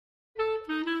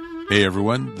Hey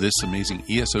everyone, this amazing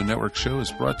ESO Network show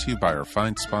is brought to you by our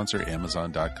fine sponsor,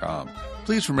 Amazon.com.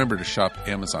 Please remember to shop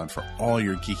Amazon for all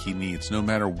your geeky needs, no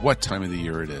matter what time of the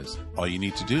year it is. All you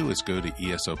need to do is go to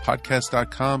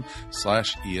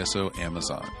esopodcast.com/ESO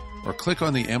Amazon, or click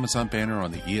on the Amazon banner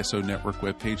on the ESO Network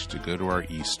webpage to go to our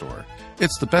e-store.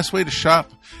 It's the best way to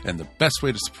shop and the best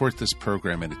way to support this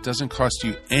program, and it doesn't cost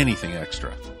you anything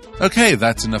extra. Okay,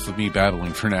 that's enough of me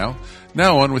babbling for now.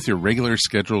 Now on with your regular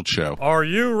scheduled show. Are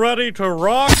you ready to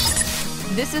rock?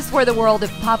 This is where the world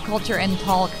of pop culture and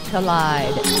talk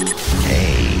collide.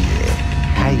 Hey,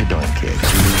 how you doing, kids?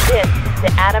 This is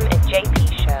the Adam and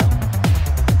JP Show.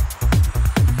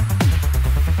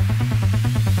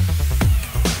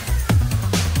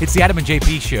 It's the Adam and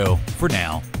JP Show for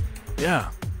now. Yeah,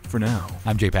 for now.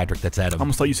 I'm J. Patrick, that's Adam. I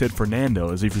almost thought you said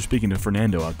Fernando, as if you're speaking to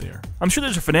Fernando out there. I'm sure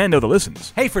there's a Fernando that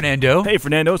listens. Hey, Fernando. Hey,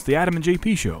 Fernando, it's the Adam and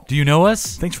JP Show. Do you know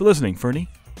us? Thanks for listening, Fernie.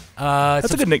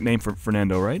 That's a good nickname for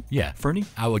Fernando, right? Yeah. Fernie?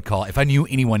 I would call it. If I knew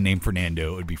anyone named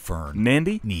Fernando, it would be Fern.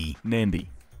 Nandy? Nandy.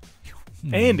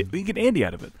 Andy. We can get Andy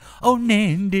out of it. Oh,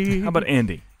 Nandy. How about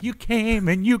Andy? You came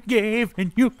and you gave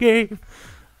and you gave.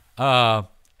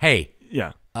 Hey.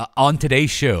 Yeah. On today's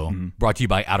show, brought to you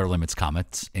by Outer Limits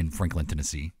Comics in Franklin,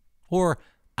 Tennessee, or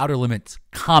Outer Limits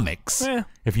Comics,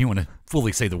 if you want to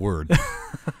fully say the word.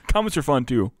 Comics are fun,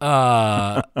 too.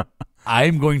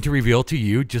 I'm going to reveal to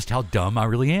you just how dumb I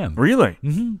really am. Really?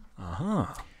 Mm-hmm. Uh-huh.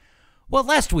 Well,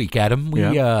 last week, Adam,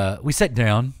 we sat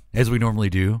down, as we normally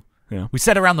do. Yeah. We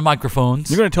sat around the microphones.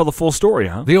 You're going to tell the full story,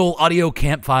 huh? The old audio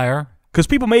campfire. Because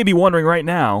people may be wondering right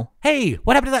now, hey,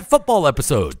 what happened to that football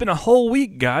episode? It's been a whole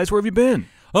week, guys. Where have you been?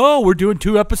 Oh, we're doing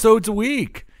 2 episodes a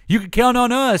week. You can count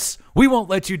on us. We won't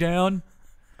let you down.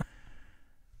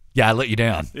 Yeah, I let you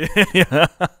down. Yeah.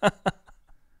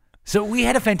 So we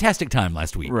had a fantastic time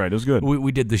last week. Right, it was good.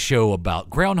 We did the show about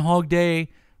Groundhog Day.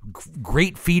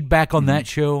 Great feedback on that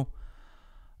show.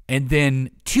 And then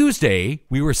Tuesday,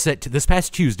 we were set to this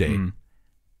past Tuesday,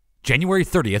 January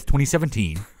 30th,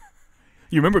 2017.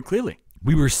 You remember it clearly.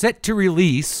 We were set to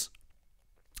release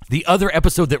the other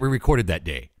episode that we recorded that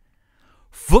day.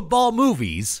 Football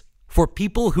movies for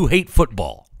people who hate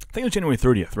football. I think it was January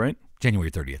 30th, right? January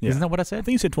 30th. Yeah. Isn't that what I I said?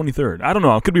 think you said 23rd. I don't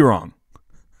know. I could be wrong.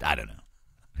 I don't know.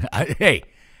 Hey,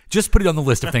 just put it on the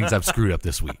list of things I've screwed up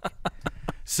this week.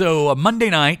 So Monday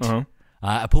night,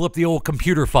 I pull up the old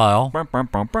computer file.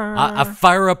 I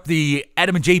fire up the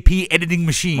Adam and JP editing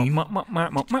machine.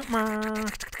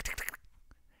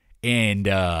 And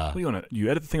what do you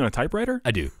edit the thing on a typewriter?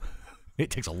 I do. It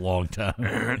takes a long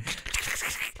time.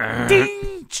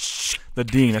 Ding! The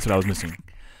ding, that's what I was missing.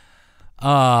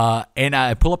 And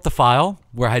I pull up the file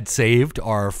where I had saved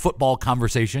our football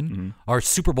conversation, our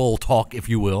Super Bowl talk, if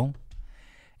you will.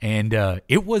 And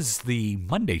it was the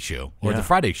Monday show or the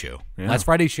Friday show, last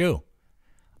Friday's show.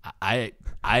 I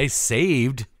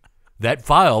saved that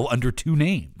file under 2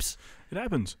 names. It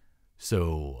happens.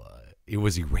 So it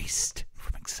was erased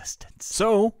from existence.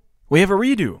 So we have a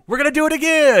redo. We're going to do it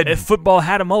again. If football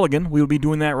had a mulligan, we would be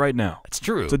doing that right now. It's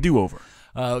true. It's a do-over.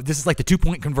 This is like the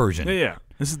 2-point conversion. Yeah.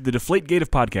 This is the deflate gate of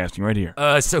podcasting right here.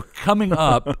 So coming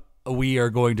up, we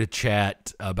are going to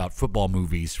chat about football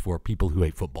movies for people who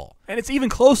hate football. And it's even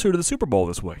closer to the Super Bowl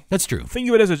this way. That's true. Think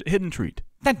of it as a hidden treat.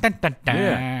 Dun, dun, dun, dun.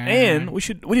 Yeah. And we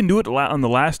didn't do it on the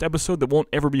last episode that won't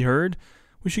ever be heard.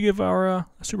 We should give our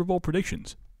Super Bowl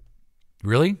predictions.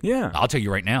 Really? Yeah. I'll tell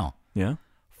you right now. Yeah.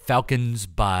 Falcons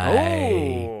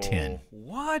by 10.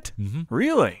 What? Mm-hmm.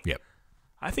 Really? Yep.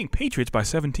 I think Patriots by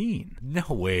 17. No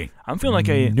way. I'm feeling like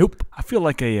a... Nope. I feel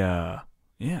like a...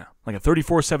 like a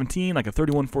 34-17, like a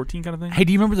 31-14 kind of thing. Hey,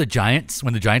 do you remember the Giants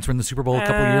when the Giants were in the Super Bowl a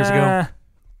couple of years ago?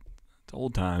 It's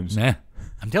old times. Nah.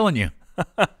 I'm telling you.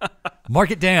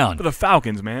 Mark it down. For the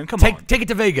Falcons, man. Come on. Take it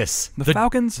to Vegas. The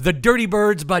Falcons? The Dirty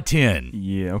Birds by 10.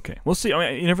 Yeah, okay. We'll see.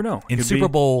 I mean, you never know. In Super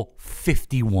Bowl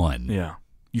 51. Yeah.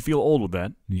 You feel old with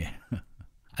that. Yeah.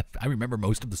 I remember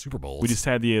most of the Super Bowls. We just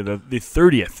had the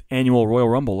 30th annual Royal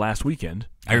Rumble last weekend.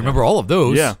 I remember all of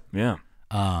those. Yeah, yeah.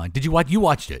 Did you watch? You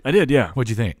watched it. I did, yeah. What'd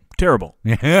you think? Terrible.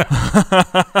 Yeah.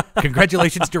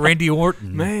 Congratulations to Randy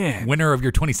Orton, man, winner of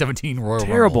your 2017 Royal Rumble.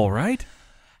 Terrible, right?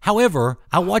 However,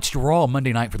 I watched Raw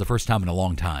Monday night for the first time in a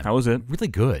long time. How was it? Really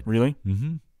good. Really?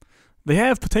 Mm-hmm. They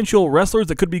have potential wrestlers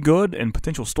that could be good and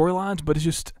potential storylines, but it's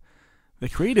just the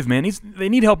creative, man. They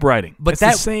need help writing. But it's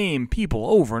the same people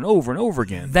over and over and over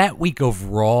again. That week of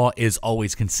Raw is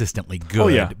always consistently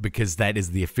good because that is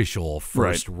the official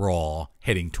first Raw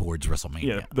heading towards WrestleMania.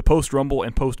 Yeah, the post-Rumble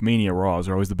and post-Mania Raws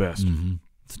are always the best. Mm-hmm.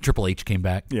 So Triple H came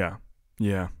back. Yeah.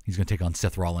 Yeah. He's going to take on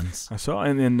Seth Rollins. I saw,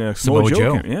 and then Samoa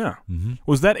Joe. Yeah. Mm-hmm.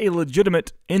 Was that a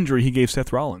legitimate injury he gave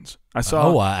Seth Rollins? I saw.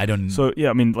 Oh, I don't. So yeah,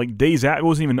 I mean, like days after, it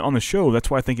wasn't even on the show. That's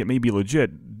why I think it may be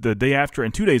legit. The day after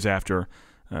and 2 days after,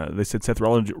 they said Seth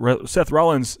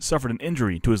Rollins suffered an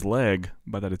injury to his leg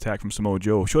by that attack from Samoa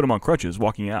Joe. Showed him on crutches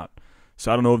walking out.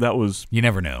 So I don't know if that was. You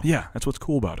never know. Yeah, that's what's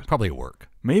cool about it. Probably at work.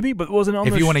 Maybe, but it wasn't on.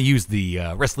 If you want to use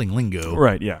the wrestling lingo,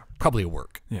 right? Yeah, probably at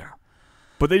work. Yeah,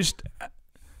 but they just.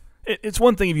 It's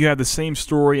one thing if you have the same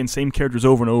story and same characters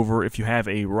over and over. If you have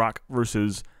a Rock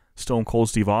versus Stone Cold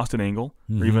Steve Austin angle,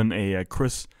 or even a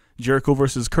Chris Jericho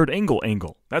versus Kurt Angle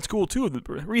angle, that's cool too.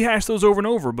 Rehash those over and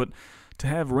over. But to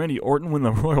have Randy Orton win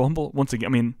the Royal Rumble once again, I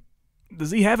mean,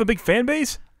 does he have a big fan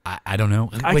base? I don't know.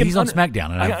 He's on SmackDown,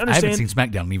 and I haven't seen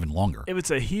SmackDown in even longer. If it's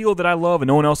a heel that I love and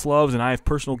no one else loves, and I have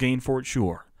personal gain for it,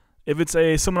 sure. If it's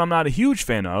someone I'm not a huge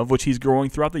fan of, which he's growing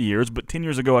throughout the years, but 10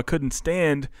 years ago I couldn't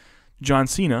stand John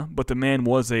Cena, but the man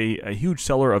was a huge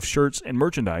seller of shirts and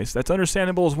merchandise. That's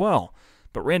understandable as well.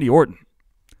 But Randy Orton,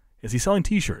 is he selling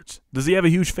T-shirts? Does he have a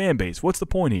huge fan base? What's the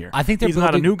point here? I think they're he's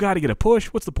not a new guy to get a push.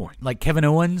 What's the point? Like Kevin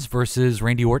Owens versus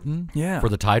Randy Orton for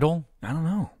the title? I don't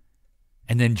know.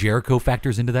 And then Jericho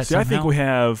factors into that somehow? I think we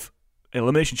have an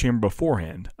Elimination Chamber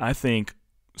beforehand. I think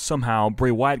somehow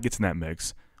Bray Wyatt gets in that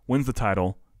mix, wins the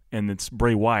title, and it's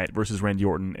Bray Wyatt versus Randy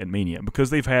Orton at Mania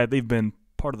because they've been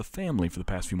part of the family for the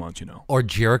past few months, Or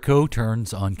Jericho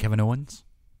turns on Kevin Owens.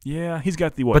 Yeah, he's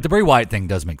got the what? But the Bray Wyatt thing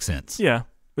does make sense. Yeah,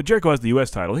 but Jericho has the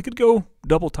U.S. title. He could go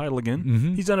double title again.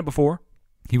 Mm-hmm. He's done it before.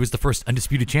 He was the first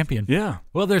undisputed champion. Yeah.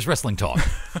 Well, there's wrestling talk.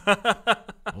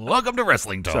 Welcome to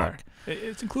Wrestling Talk. Sorry.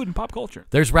 It's including pop culture.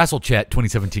 There's Wrestle Chat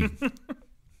 2017.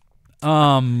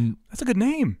 That's a good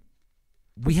name.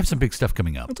 We have some big stuff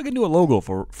coming up. Let's look into a logo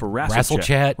for Wrestle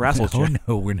Chat. Wrestle Chat.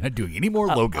 Oh, no, we're not doing any more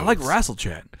logos. I like Wrestle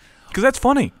Chat because that's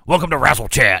funny. Welcome to Wrestle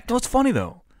Chat. No, it's funny,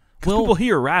 though. Because people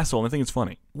hear wrestle and they think it's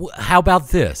funny. How about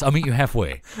this? I'll meet you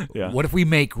halfway. Yeah. What if we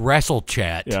make Wrestle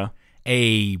Chat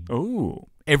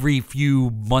every few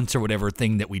months or whatever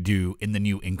thing that we do in the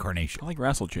new incarnation? I like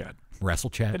Wrestle Chat. Wrestle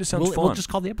Chat? It just sounds fun. We'll just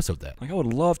call the episode that. Like, I would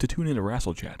love to tune into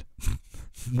Wrestle Chat.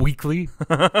 Weekly?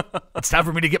 It's time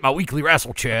for me to get my weekly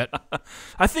Wrestle Chat.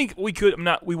 I think we could,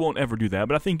 we won't ever do that,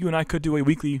 but I think you and I could do a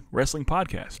weekly wrestling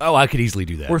podcast. Oh, I could easily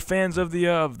do that. We're fans of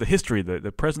the history,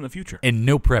 the present, the future. And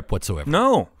no prep whatsoever.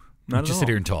 No. Not at just all. Sit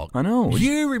here and talk. I know.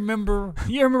 You remember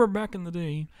back in the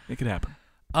day. It could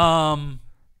happen.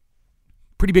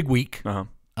 Pretty big week.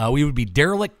 Uh-huh. We would be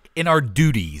derelict in our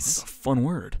duties. That's a fun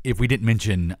word. If we didn't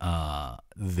mention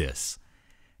this.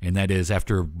 And that is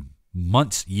after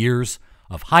months, years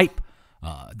of hype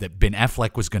that Ben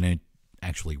Affleck was going to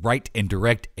actually write and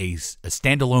direct a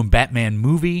standalone Batman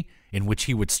movie in which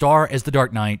he would star as the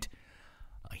Dark Knight.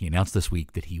 He announced this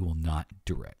week that he will not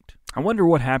direct. I wonder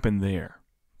what happened there.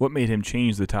 What made him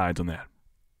change the tides on that?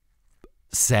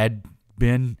 Sad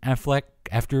Ben Affleck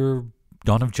after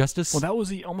Dawn of Justice? Well, that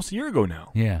was almost a year ago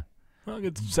now. Yeah. Well,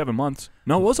 it's 7 months.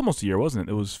 No, it was almost a year, wasn't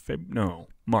it? It was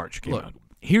March came out.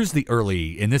 Here's the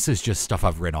early, and this is just stuff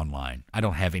I've read online. I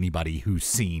don't have anybody who's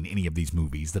seen any of these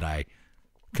movies that I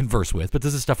converse with, but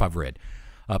this is stuff I've read.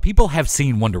 People have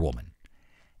seen Wonder Woman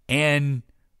and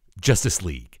Justice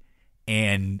League,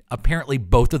 and apparently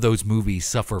both of those movies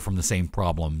suffer from the same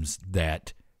problems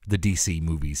that the DC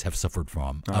movies have suffered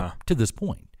from up to this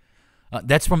point.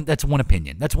 That's one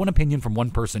opinion. That's one opinion from one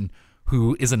person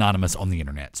who is anonymous on the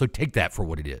internet. So take that for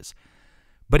what it is.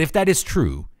 But if that is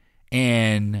true,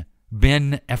 and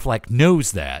Ben Affleck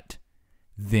knows that,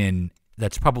 then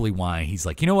that's probably why he's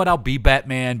like, you know what, I'll be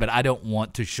Batman, but I don't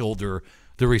want to shoulder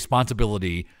the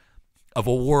responsibility of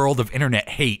a world of internet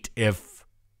hate if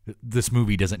this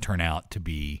movie doesn't turn out to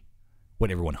be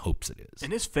what everyone hopes it is.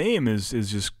 And his fame is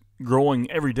just growing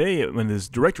every day in his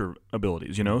director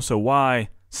abilities, So why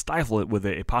stifle it with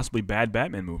a possibly bad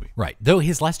Batman movie? Right. Though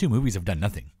his last two movies have done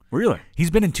nothing. Really? He's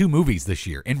been in 2 movies this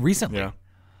year and recently. Yeah.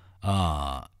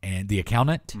 And The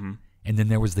Accountant, and then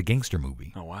there was the gangster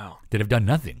movie. Oh, wow. That have done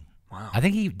nothing. Wow. I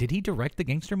think did he direct the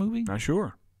gangster movie? Not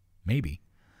sure. Maybe.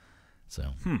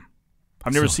 So.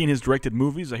 I've never seen his directed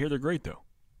movies. I hear they're great, though.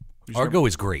 Argo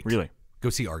is great. Really? Go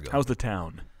see Argo. How's The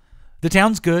Town? The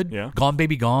Town's good. Yeah. Gone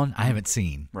Baby Gone, I haven't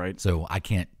seen. Right. So I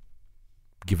can't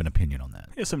give an opinion on that.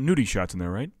 He has some nudie shots in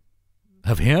there, right?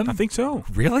 Of him? I think so.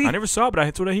 Really? I never saw it, but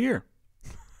that's what I hear.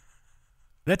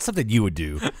 That's something you would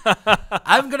do.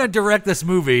 I'm going to direct this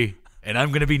movie, and I'm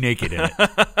going to be naked in it.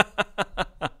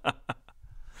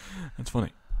 That's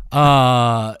funny.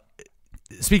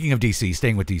 Speaking of DC,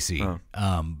 staying with DC,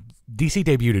 DC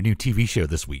debuted a new TV show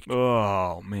this week.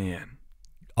 Oh, man.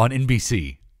 On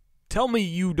NBC. Tell me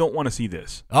you don't want to see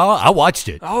this. Oh, I watched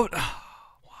it. Oh,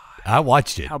 I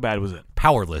watched it. How bad was it?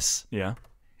 Powerless Yeah.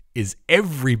 is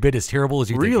every bit as terrible as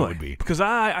you think it would be. Because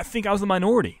I think I was the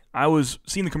minority. I was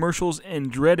seeing the commercials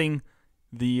and dreading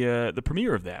the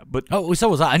premiere of that. But So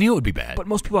was I. I knew it would be bad. But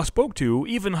most people I spoke to,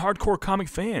 even hardcore comic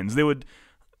fans, they would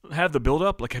have the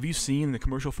build-up. Like, have you seen the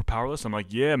commercial for Powerless? I'm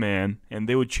like, yeah, man. And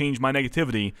they would change my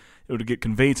negativity. It would get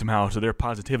conveyed somehow to their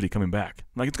positivity coming back.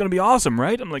 Like, it's going to be awesome,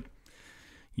 right? I'm like,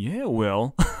 yeah,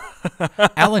 well.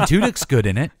 Alan Tudyk's good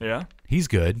in it. Yeah? He's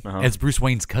good as Bruce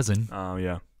Wayne's cousin. Oh,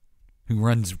 yeah. Who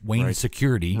runs Wayne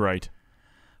Security. Right.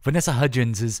 Vanessa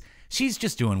Hudgens she's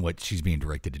just doing what she's being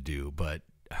directed to do, but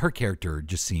her character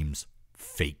just seems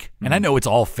fake. And I know it's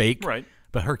all fake, right?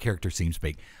 But her character seems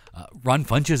fake. Ron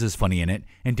Funches is funny in it,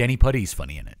 and Danny Putty's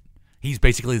funny in it. He's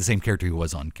basically the same character he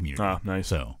was on Community. Ah, nice.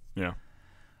 So yeah.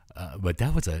 But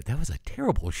that was a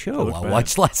terrible show I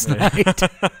watched last night.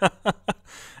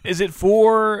 Is it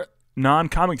for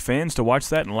non-comic fans to watch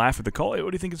that and laugh at the call?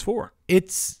 What do you think it's for?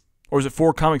 Or is it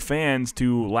for comic fans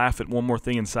to laugh at one more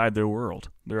thing inside their world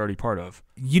they're already part of?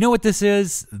 You know what this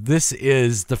is? This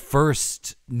is the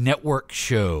first network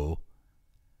show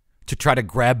to try to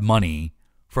grab money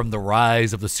from the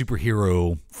rise of the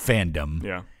superhero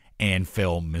fandom and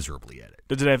fail miserably at it.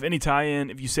 Does it have any tie-in?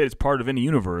 If you said it's part of any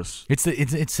universe, it's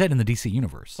set in the DC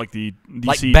universe, like the DC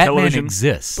like Batman television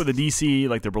exists, but the DC,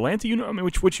 like the Berlanti universe. I mean,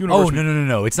 which universe? Oh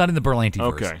no! It's not in the Berlanti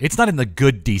verse. Okay, it's not in the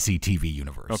good DC TV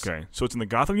universe. Okay, so it's in the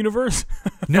Gotham universe.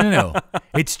 No.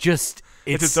 It's just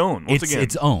it's its own. Once again,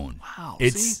 its own. Wow,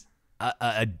 it's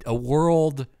a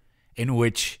world in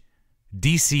which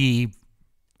DC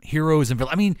heroes and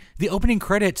villains. I mean, the opening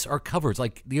credits are covers.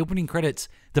 Like the opening credits,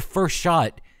 the first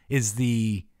shot is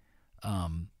the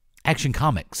Action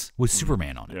Comics with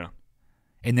Superman on it. Yeah.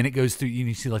 And then it goes through,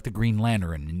 you see like the Green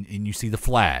Lantern and you see the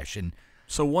Flash and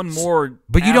so one more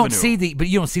But you avenue,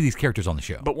 don't see these characters on the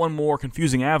show. But one more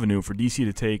confusing avenue for DC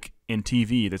to take in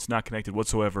TV that's not connected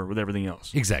whatsoever with everything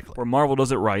else. Exactly. Where Marvel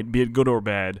does it right, be it good or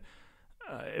bad,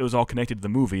 it was all connected to the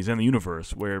movies and the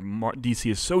universe, where DC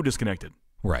is so disconnected.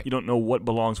 Right. You don't know what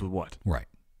belongs with what. Right.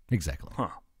 Exactly. Huh.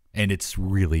 And it's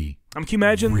really, can you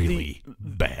imagine really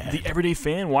bad. The everyday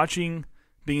fan watching,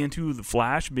 being into The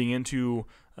Flash, being into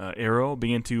Arrow,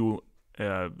 being into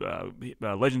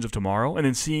Legends of Tomorrow, and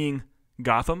then seeing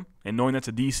Gotham and knowing that's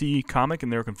a DC comic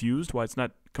and they're confused why it's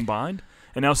not combined,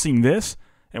 and now seeing this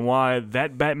and why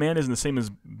that Batman isn't the same as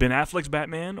Ben Affleck's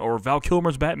Batman or Val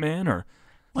Kilmer's Batman, or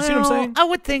you see what I'm saying? I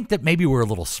would think that maybe we're a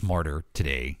little smarter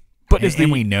today. But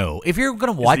and we know if you're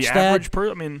going to watch that,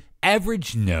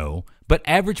 average no, but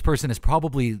average person is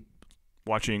probably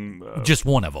watching just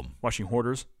one of them. Watching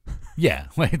Hoarders. Yeah,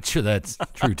 well, sure, that's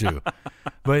true too.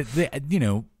 But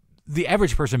the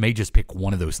average person may just pick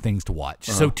one of those things to watch.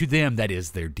 So to them, that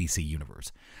is their DC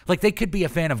universe. Like they could be a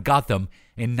fan of Gotham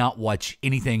and not watch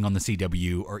anything on the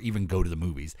CW or even go to the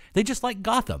movies. They just like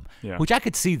Gotham, which I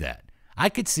could see that. I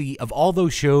could see of all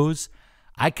those shows,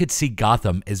 I could see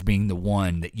Gotham as being the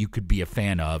one that you could be a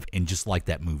fan of and just like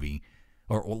that movie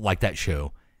or like that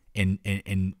show and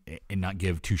not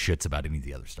give two shits about any of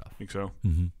the other stuff. Think so?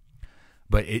 Mm-hmm.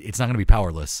 But it's not going to be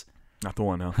Powerless. Not the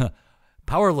one, no.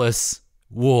 Powerless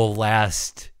will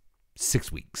last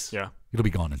 6 weeks. Yeah. It'll be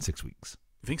gone in 6 weeks.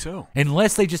 You think so?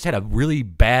 Unless they just had a really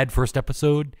bad first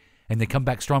episode and they come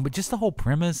back strong. But just the whole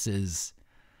premise is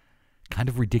kind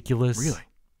of ridiculous. Really?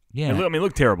 Yeah. It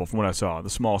looked terrible from what I saw, the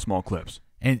small clips.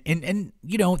 And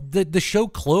the show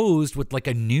closed with like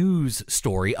a news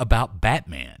story about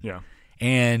Batman. Yeah.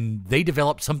 And they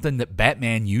developed something that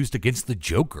Batman used against the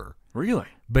Joker. Really?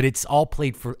 But it's all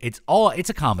played for it's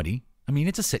a comedy. I mean,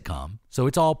 it's a sitcom, so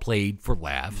it's all played for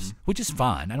laughs, which is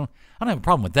fine. I don't have a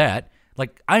problem with that.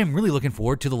 Like, I am really looking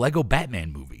forward to the Lego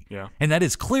Batman movie. Yeah. And that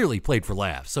is clearly played for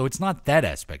laughs. So it's not that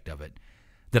aspect of it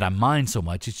that I mind so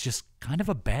much. It's just kind of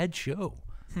a bad show.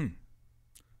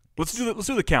 Let's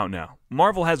do the count now.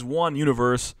 Marvel has one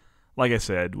universe, like I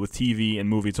said, with TV and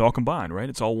movie. It's all combined, right?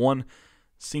 It's all one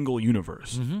single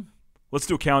universe. Mm-hmm. Let's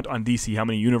do a count on DC. How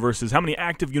many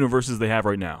active universes they have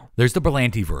right now? There's the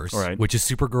Berlantiverse, right, which is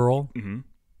Supergirl,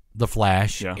 The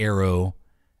Flash, Arrow,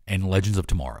 and Legends of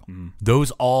Tomorrow. Mm-hmm.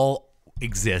 Those all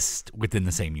exist within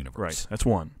the same universe. Right. That's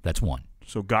one.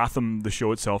 So Gotham, the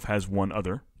show itself, has one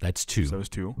other. That's two. So that was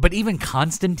two. But even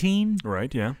Constantine.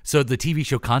 Right, yeah. So the TV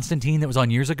show Constantine that was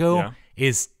on years ago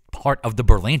is part of the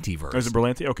Berlantiverse. Is it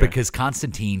Berlanti? Okay. Because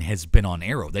Constantine has been on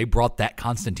Arrow. They brought that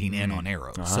Constantine in on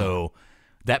Arrow. So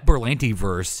that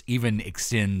Berlantiverse even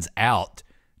extends out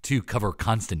to cover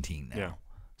Constantine now.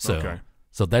 Yeah.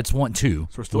 So that's 1, 2.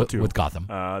 So we're still two with Gotham.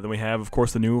 Then we have, of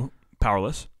course, the new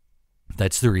Powerless.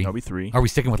 That's 3. That'll be 3. Are we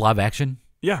sticking with live action?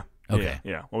 Yeah. Okay.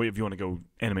 Yeah. Well, if you want to go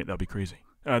animate, that'll be crazy.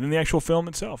 Then the actual film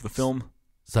itself, the film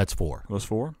So that's 4. Those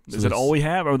 4? So Is that all we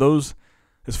have? Are those,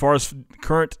 as far as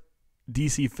current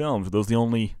DC films, are those the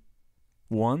only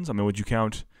ones? I mean, would you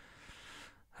count,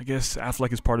 I guess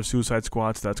Affleck is part of Suicide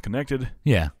Squad, so that's connected.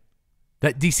 Yeah.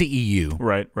 That DCEU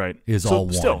Right. is so all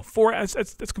 1. Still, 4,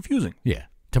 that's confusing. Yeah.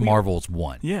 To Marvel's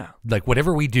 1. Yeah. Like,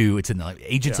 whatever we do, it's in the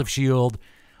Agents of S.H.I.E.L.D.,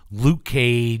 Luke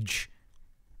Cage,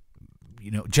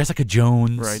 Jessica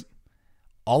Jones. Right.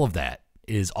 All of that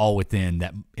is all within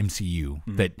that MCU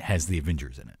that has the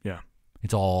Avengers in it. Yeah.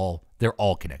 They're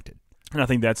all connected. And I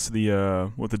think that's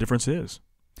what the difference is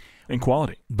in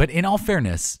quality. But in all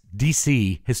fairness,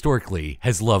 DC historically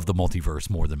has loved the multiverse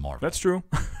more than Marvel. That's true.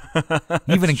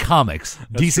 Even in comics,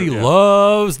 DC true, yeah.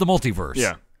 loves the multiverse.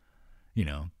 Yeah.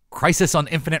 Crisis on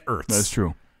Infinite Earths. That's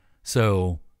true.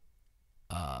 So,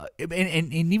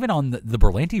 and even on the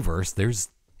Berlanti verse, there's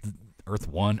Earth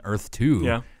 1, Earth 2.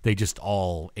 Yeah. They just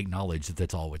all acknowledge that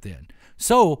that's all within.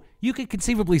 So you could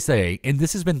conceivably say, and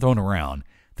this has been thrown around,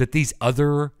 that these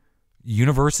other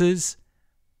universes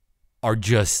are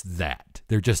just that.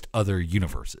 They're just other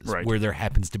universes where there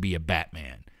happens to be a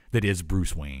Batman that is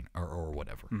Bruce Wayne or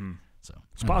whatever. Mm-hmm. So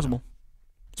it's possible.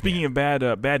 Speaking of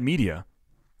bad media,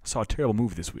 I saw a terrible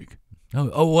movie this week.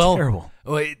 Oh well. Terrible.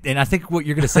 And I think what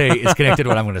you're going to say is connected to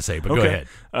what I'm going to say, but go ahead.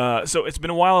 So it's been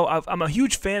a while. I'm a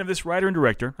huge fan of this writer and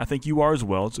director. I think you are as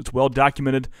well. It's well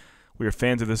documented. We are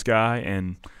fans of this guy,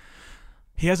 and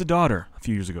he has a daughter a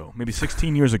few years ago, maybe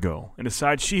 16 years ago, and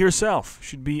decides she herself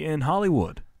should be in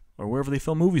Hollywood or wherever they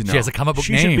film movies now. She has a comic book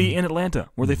She name. should be in Atlanta,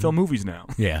 where they film movies now.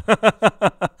 Yeah.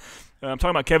 I'm talking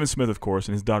about Kevin Smith, of course,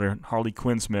 and his daughter Harley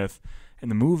Quinn Smith. And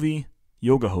the movie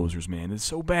Yoga Hosers, man, is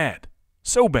so bad.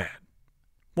 So bad.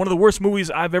 One of the worst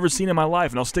movies I've ever seen in my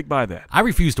life, and I'll stick by that. I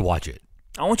refuse to watch it.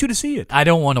 I want you to see it. I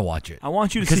don't want to watch it. I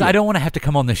want you to see it. Because I don't want to have to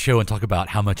come on this show and talk about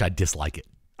how much I dislike it.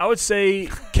 I would say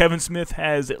Kevin Smith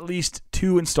has at least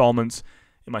 2 installments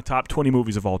in my top 20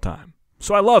 movies of all time.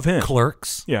 So I love him.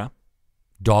 Clerks. Yeah.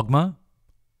 Dogma.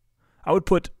 I would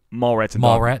put Mallrats and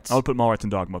Dogma. Mallrats. I would put Mallrats and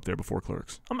Dogma up there before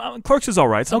Clerks. Clerks is all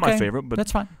right. It's not my favorite, but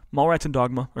that's fine. Mallrats and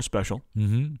Dogma are special.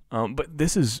 Mm-hmm. But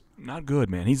this is not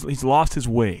good, man. He's lost his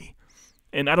way.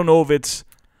 And I don't know if it's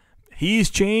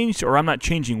he's changed or I'm not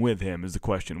changing with him is the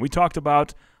question. We talked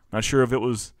about, not sure if it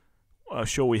was a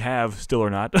show we have still or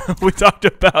not. We talked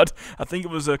about, I think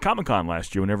it was a Comic-Con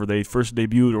last year whenever they first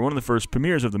debuted or one of the first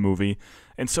premieres of the movie,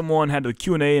 and someone had the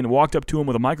Q&A and walked up to him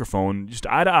with a microphone, just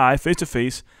eye to eye, face to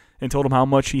face, and told him how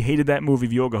much he hated that movie,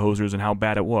 The Yoga Hosers, and how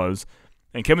bad it was.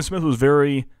 And Kevin Smith was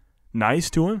very nice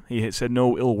to him. He had said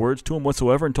no ill words to him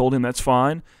whatsoever and told him that's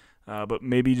fine. But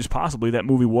maybe just possibly that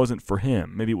movie wasn't for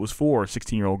him. Maybe it was for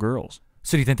 16-year-old girls.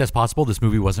 So do you think that's possible? This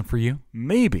movie wasn't for you?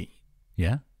 Maybe.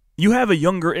 Yeah? You have a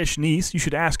younger-ish niece. You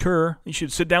should ask her. You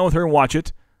should sit down with her and watch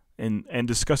it and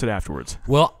discuss it afterwards.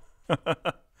 Well,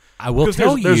 I will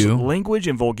tell there's you. language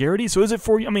and vulgarity. So is it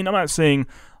for you? I mean, I'm not saying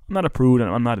I'm not a prude and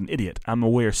I'm not an idiot. I'm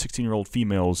aware 16-year-old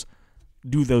females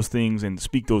do those things and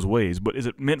speak those ways. But is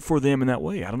it meant for them in that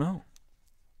way? I don't know.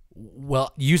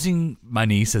 Well, using my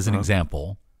niece as an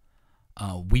example,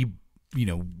 we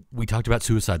talked about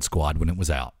Suicide Squad when it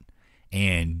was out,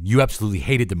 and you absolutely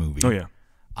hated the movie. Oh, yeah.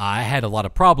 I had a lot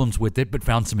of problems with it, but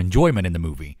found some enjoyment in the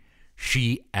movie.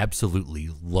 She absolutely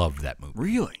loved that movie.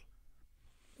 Really?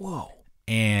 Whoa.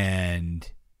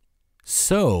 And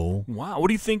so... Wow. What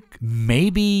do you think?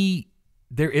 Maybe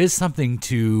there is something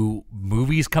to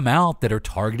movies come out that are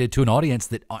targeted to an audience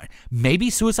that... Maybe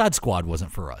Suicide Squad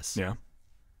wasn't for us. Yeah.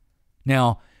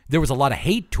 Now, there was a lot of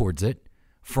hate towards it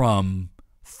from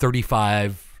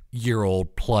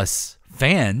 35-year-old plus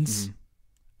fans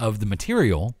of the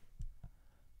material,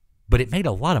 but it made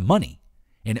a lot of money,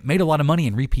 and it made a lot of money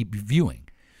in repeat viewing.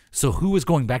 So who was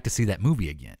going back to see that movie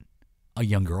again? A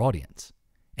younger audience.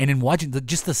 And in watching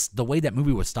the way that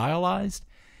movie was stylized,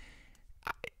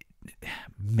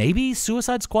 maybe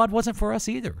Suicide Squad wasn't for us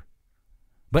either.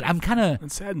 But I'm kind of...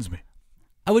 It saddens me.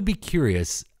 I would be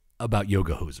curious about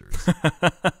Yoga Hosers.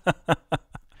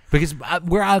 Because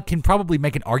where I can probably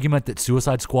make an argument that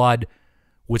Suicide Squad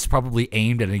was probably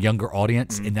aimed at a younger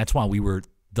audience, and that's why we were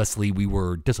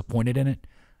disappointed in it,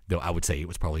 though I would say it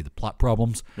was probably the plot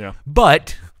problems. Yeah.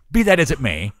 But be that as it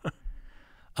may,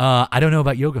 I don't know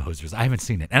about Yoga Hosers. I haven't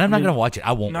seen it, and I'm not going to watch it.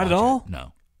 I won't Not watch at all? it.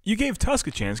 No. You gave Tusk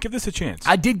a chance. Give this a chance.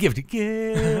 I did give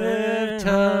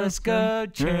Tusk a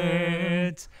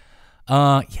chance.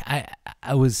 I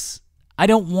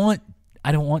don't want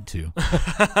to.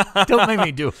 Don't make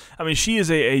me do it. I mean, she is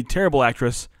a terrible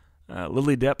actress.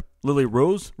 Lily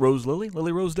Rose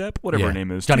Depp, whatever her name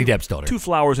is. Johnny Depp's daughter. 2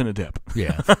 flowers and a Depp.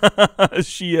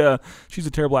 Yeah. She's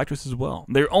a terrible actress as well.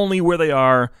 They're only where they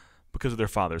are because of their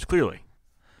fathers, clearly.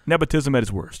 Nepotism at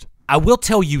its worst. I will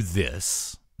tell you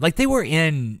this. Like they were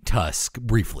in Tusk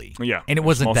briefly. Yeah, and it a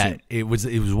wasn't small that. scene. It was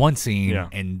one scene, Yeah.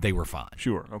 and they were fine.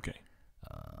 Sure. Okay.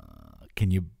 Can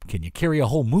you carry a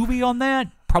whole movie on that?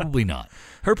 Probably not.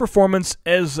 Her performance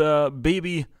as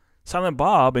baby Silent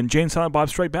Bob and Jane Silent Bob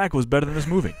Strike Back was better than this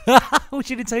movie. Oh,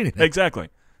 she didn't say anything. Exactly.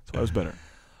 That's why it was better.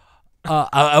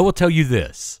 I will tell you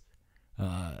this.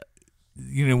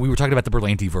 We were talking about the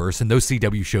Berlanti verse, and those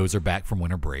CW shows are back from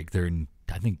winter break. They're in,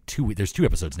 I think, there's 2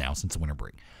 episodes now since the winter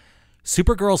break.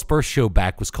 Supergirl's first show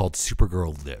back was called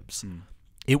Supergirl Lives.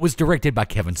 It was directed by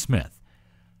Kevin Smith.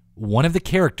 One of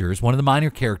the minor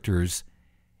characters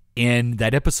in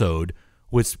that episode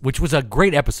which was a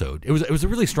great episode. It was a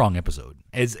really strong episode,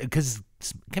 because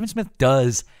Kevin Smith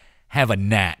does have a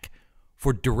knack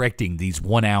for directing these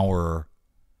 1 hour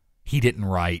he didn't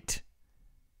write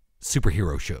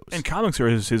superhero shows. And comics are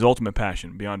his ultimate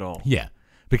passion, beyond all. Yeah,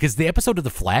 because the episode of The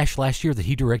Flash last year that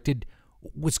he directed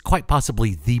was quite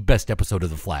possibly the best episode of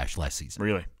The Flash last season.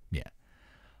 Really? Yeah.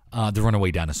 The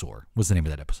Runaway Dinosaur was the name of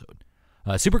that episode.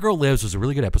 Supergirl Lives was a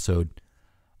really good episode.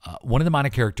 One of the minor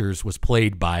characters was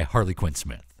played by Harley Quinn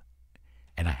Smith.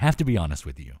 And I have to be honest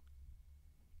with you,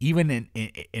 even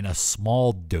in a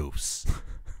small dose,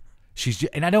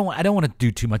 and I don't want to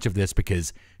do too much of this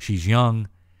because she's young,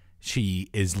 she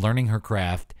is learning her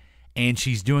craft, and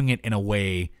she's doing it in a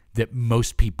way that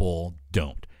most people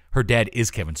don't. Her dad is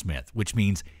Kevin Smith, which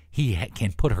means he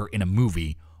can put her in a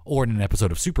movie or in an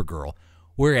episode of Supergirl,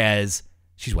 whereas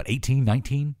she's, 18,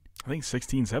 19? I think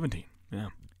 16, 17. Yeah.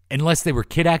 Unless they were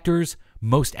kid actors,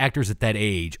 most actors at that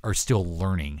age are still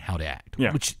learning how to act,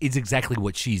 which is exactly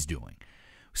what she's doing.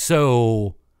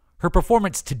 So her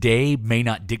performance today may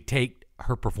not dictate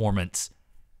her performance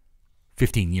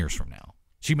 15 years from now.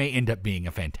 She may end up being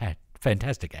a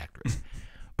fantastic actress.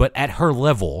 But at her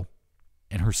level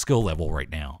and her skill level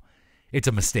right now, it's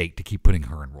a mistake to keep putting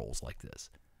her in roles like this.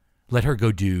 Let her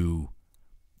go do,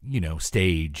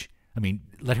 stage.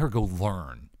 Let her go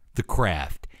learn the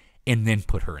craft and then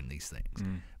put her in these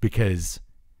things, because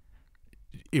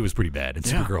it was pretty bad in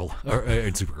Supergirl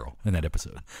in that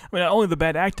episode. Not only the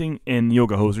bad acting in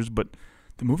Yoga Hosers, but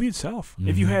the movie itself.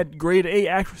 If you had grade A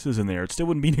actresses in there, it still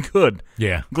wouldn't be any good.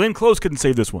 Yeah. Glenn Close couldn't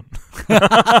save this one.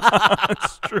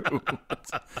 It's true.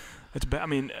 It's bad.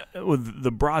 With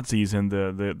the Bratzies and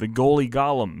the goalie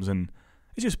golems, and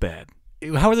it's just bad.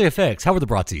 How are the effects? How are the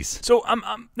Bratzies? So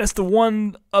that's the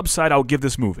one upside I'll give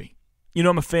this movie.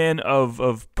 I'm a fan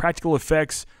of practical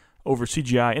effects over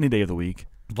CGI any day of the week.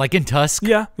 Like in Tusk?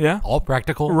 Yeah. All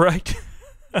practical? Right.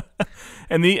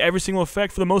 And every single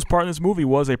effect for the most part in this movie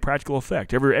was a practical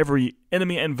effect. Every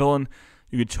enemy and villain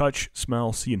you could touch,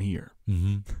 smell, see, and hear.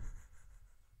 Mm-hmm.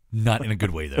 Not in a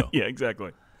good way, though. Yeah,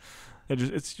 exactly.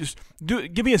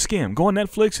 Give me a skim. Go on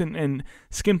Netflix and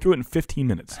skim through it in 15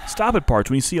 minutes. Stop at parts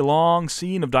when you see a long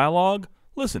scene of dialogue.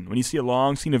 Listen, when you see a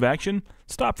long scene of action,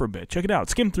 stop for a bit. Check it out.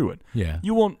 Skim through it. Yeah.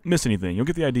 You won't miss anything. You'll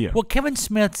get the idea. Well, Kevin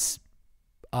Smith's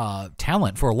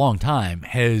talent for a long time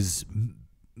has,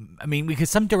 because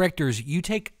some directors, you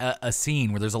take a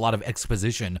scene where there's a lot of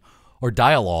exposition or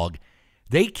dialogue,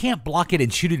 they can't block it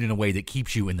and shoot it in a way that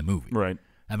keeps you in the movie. Right.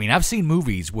 I've seen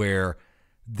movies where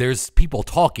there's people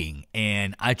talking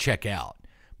and I check out.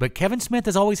 But Kevin Smith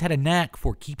has always had a knack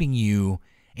for keeping you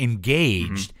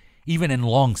engaged, even in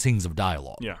long scenes of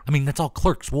dialogue. Yeah. That's all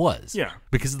Clerks was. Yeah.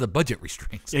 Because of the budget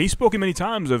restraints. Yeah, he's spoken many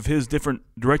times of his different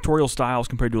directorial styles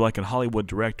compared to like a Hollywood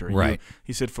director. Right.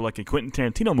 He said for like a Quentin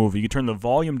Tarantino movie, you could turn the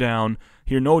volume down,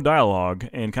 hear no dialogue,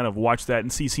 and kind of watch that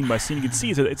and see scene by scene. You can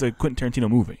see it's a Quentin Tarantino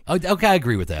movie. Oh, okay, I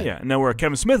agree with that. Yeah, and now where a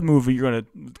Kevin Smith movie, you're going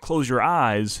to close your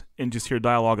eyes and just hear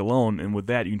dialogue alone, and with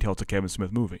that, you can tell it's a Kevin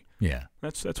Smith movie. Yeah.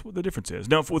 That's what the difference is.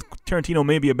 Now, with Tarantino,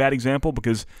 may be a bad example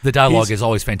because the dialogue is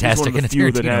always fantastic in a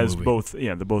Tarantino that has movie.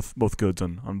 both goods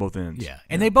on both ends. Yeah,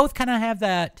 and they both kind of have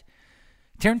that.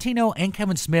 Tarantino and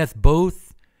Kevin Smith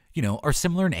both, are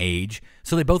similar in age,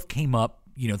 so they both came up,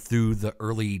 through the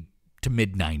early to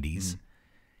mid 90s,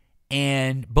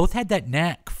 and both had that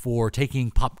knack for taking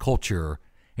pop culture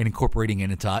and incorporating it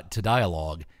into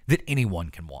dialogue that anyone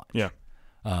can watch. Yeah.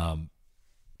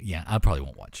 Yeah, I probably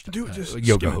won't watch Just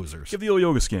Yoga Hosers. Give the old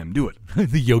yoga skim. Do it.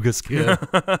 The yoga skill.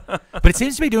 But it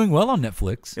seems to be doing well on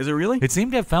Netflix. Is it really? It seemed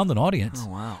to have found an audience.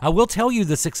 Oh, wow. I will tell you,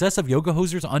 the success of Yoga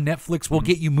Hosers on Netflix will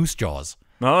get you Moose Jaws.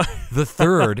 Oh. The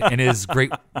third in his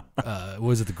great,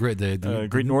 was it the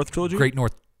Great North Trilogy? Great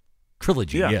North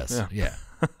Trilogy, Yeah, yes. yeah.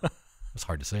 It's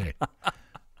hard to say.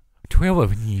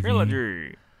 Trilogy.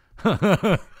 Trilogy.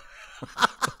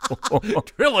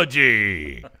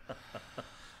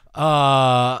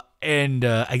 And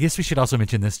I guess we should also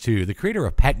mention this, too. The creator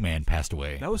of Pac-Man passed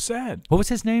away. That was sad. What was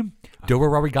his name?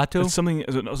 Dora Arigato? It's something.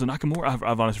 Was it Nakamura?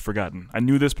 I've honestly forgotten. I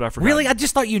knew this, but I forgot. Really? I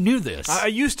just thought you knew this. I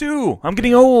used to. I'm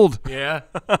getting old. Yeah.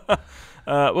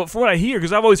 Well, from what I hear,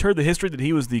 because I've always heard the history that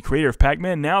he was the creator of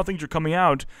Pac-Man. Now things are coming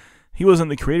out. He wasn't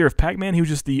the creator of Pac-Man. He was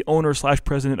just the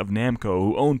owner/president of Namco,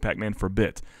 who owned Pac-Man for a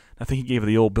bit. I think he gave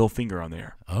the old Bill Finger on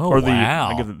there. Oh, or wow.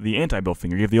 I gave the anti-Bill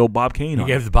Finger. He gave the old Bob Kane on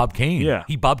He gave it. the Bob Kane. Yeah.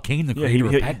 He Bob Kane, the creator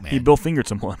of Pac-Man. He Bill Fingered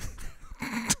someone.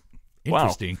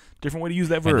 Interesting. Wow. Different way to use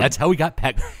that verb. And that's how we got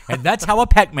Pac. And that's how a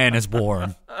Pac-Man is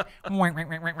born.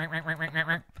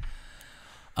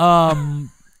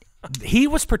 He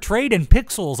was portrayed in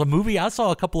Pixels, a movie I saw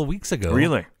a couple of weeks ago.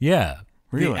 Really? Yeah.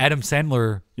 Really? The Adam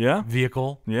Sandler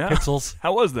vehicle. Yeah. Pixels.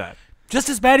 How was that? Just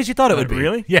as bad as you thought it would be.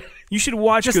 Really? Yeah. You should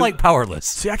watch. Just like Powerless.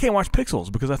 See, I can't watch Pixels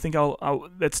because I think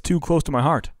that's too close to my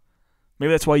heart.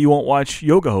 Maybe that's why you won't watch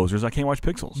Yoga Hosers. I can't watch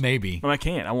Pixels. Maybe. No, I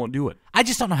can't. I won't do it. I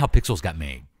just don't know how Pixels got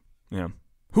made. Yeah.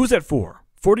 Who's that for?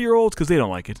 40-year-olds? Because they don't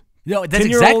like it. No, that's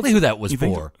exactly who that was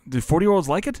for. Do 40-year-olds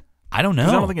like it? I don't know.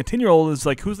 Because I don't think a 10-year-old is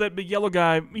like, who's that big yellow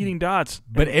guy eating dots?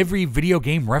 But every video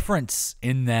game reference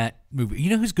in that movie. You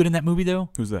know who's good in that movie,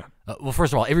 though? Who's that? Well,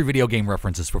 first of all, every video game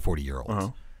reference is for 40-year-olds.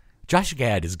 Uh-huh. Josh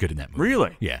Gad is good in that movie.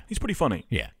 Really? Yeah. He's pretty funny.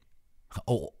 Yeah.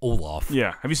 Olaf.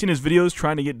 Yeah. Have you seen his videos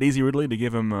trying to get Daisy Ridley to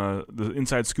give him the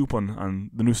inside scoop on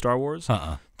the new Star Wars?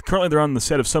 Currently, they're on the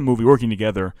set of some movie working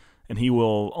together, and he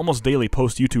will almost daily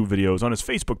post YouTube videos on his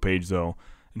Facebook page, though.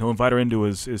 And he'll invite her into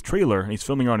his trailer, and he's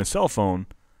filming her on his cell phone.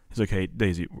 He's like, hey,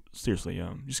 Daisy, seriously,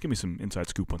 just give me some inside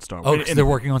scoop on Star Wars. Oh, because they're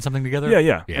working on something together?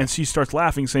 Yeah. And she starts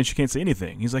laughing, saying she can't say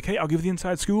anything. He's like, hey, I'll give you the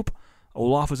inside scoop.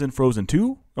 Olaf is in Frozen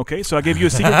 2. Okay, so I gave you a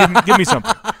secret. Give me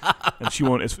something. And she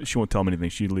won't tell me anything.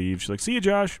 She leaves. She's like, see you,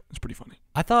 Josh. It's pretty funny.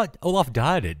 I thought Olaf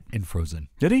died in Frozen.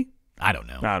 Did he? I don't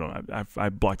know. I don't know. I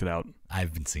blocked it out. I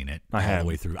haven't seen it all the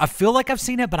way through. I feel like I've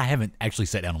seen it, but I haven't actually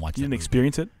sat down and watched it. You didn't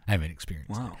experience it? I haven't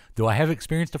experienced it. Wow. Though I have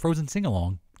experienced a Frozen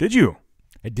sing-along. Did you?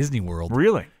 At Disney World.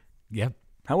 Really? Yep.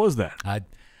 How was that?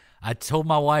 I told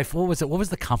my wife, what was it? What was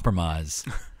the compromise?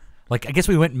 Like, I guess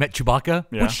we went and met Chewbacca,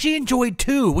 which she enjoyed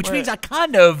too, which means I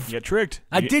kind of... You got tricked.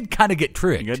 I did kind of get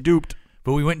tricked. You got duped.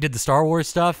 But we went and did the Star Wars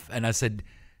stuff, and I said,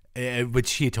 but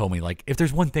she had told me, like, if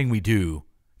there's one thing we do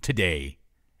today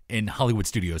in Hollywood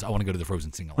studios, I want to go to the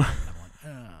Frozen sing-along.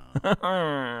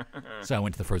 So I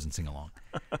went to the Frozen sing-along.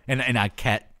 And I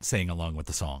sang along with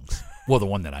the songs. Well, the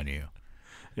one that I knew.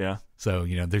 Yeah. So,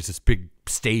 there's this big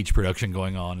stage production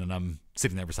going on, and I'm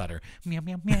sitting there beside her. Meow,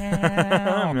 meow,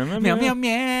 meow. Meow, meow, meow,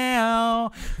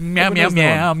 meow. Meow, meow,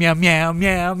 meow, meow, meow,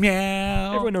 meow,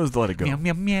 meow. Everyone knows to let it go. Meow,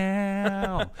 meow,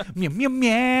 meow. Meow, meow,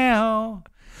 meow.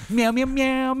 Meow, meow,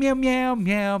 meow, meow, meow,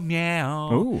 meow,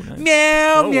 meow. Ooh, nice.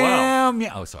 Meow, Oh, meow, wow.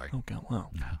 meow. Oh, sorry. Oh, God, wow.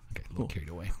 Okay, a little carried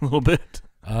away. A little bit.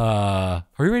 Are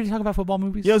we ready to talk about football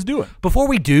movies? Yeah, let's do it. Before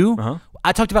we do,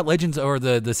 I talked about Legends or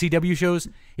the CW shows.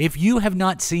 If you have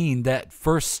not seen that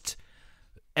first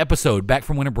episode back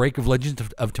from winter break of Legends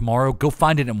of Tomorrow, go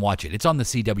find it and watch it. It's on the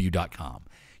CW.com.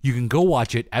 You can go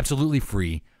watch it absolutely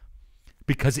free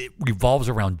because it revolves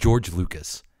around George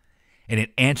Lucas. And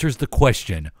it answers the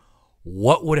question,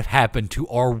 what would have happened to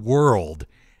our world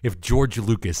if George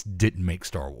Lucas didn't make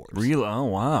Star Wars? Really? Oh,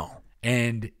 wow.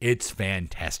 And it's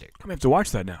fantastic. I'm going to have to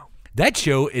watch that now. That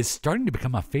show is starting to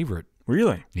become my favorite.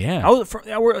 Really? Yeah.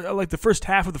 Like the first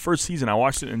half of the first season, I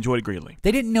watched it and enjoyed it greatly.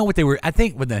 They didn't know what they were. I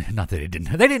think, not that they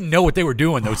didn't. They didn't know what they were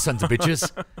doing. Those sons of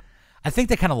bitches. I think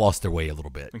they kind of lost their way a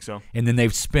little bit. I think so. And then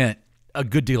they've spent a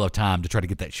good deal of time to try to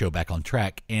get that show back on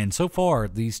track. And so far,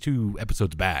 these 2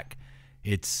 episodes back,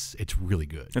 it's really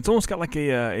good. It's almost got like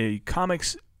a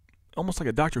comics, almost like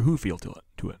a Doctor Who feel to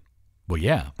it. Well,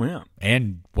 yeah. Well, yeah.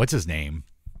 And what's his name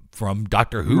from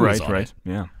Doctor Who? Right, is on right. it.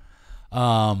 Yeah.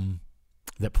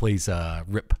 That plays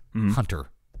Rip Hunter.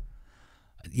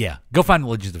 Yeah, go find the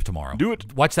Legends of Tomorrow. Do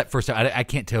it. Watch that first. I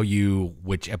can't tell you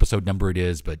which episode number it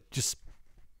is, but just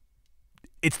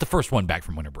it's the first one back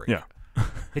from winter break. Yeah.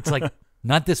 It's like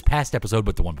not this past episode,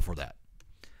 but the one before that.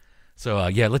 So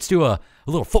yeah, let's do a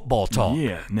little football talk.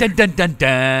 Yeah. Dun dun dun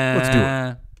dun. Let's do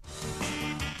it.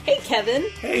 Hey, Kevin.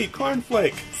 Hey,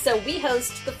 Cornflake. So we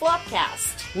host the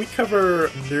Flopcast. We cover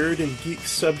nerd and geek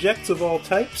subjects of all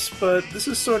types, but this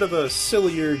is sort of a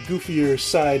sillier, goofier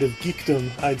side of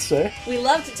geekdom, I'd say. We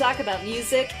love to talk about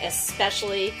music,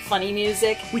 especially funny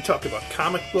music. We talk about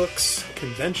comic books,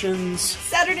 conventions.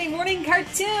 Saturday morning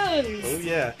cartoons. Oh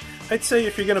yeah. I'd say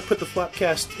if you're going to put the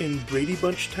Flopcast in Brady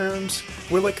Bunch terms,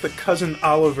 we're like the cousin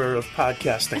Oliver of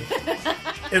podcasting.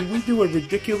 and we do a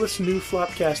ridiculous new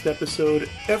Flopcast episode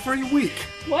every week.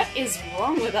 What is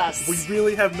wrong with us? We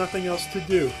really have nothing else to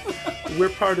do. We're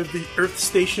part of the Earth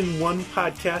Station 1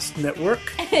 podcast network.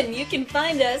 And you can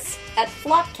find us at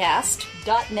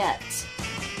flopcast.net.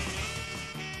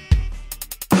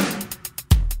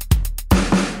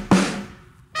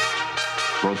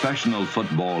 Professional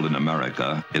football in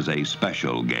America is a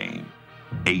special game,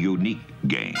 a unique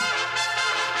game.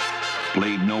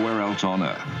 Played nowhere else on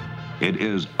earth, it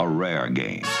is a rare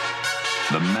game.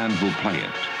 The men who play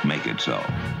it make it so.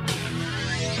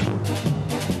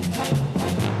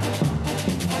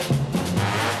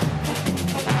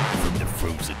 From the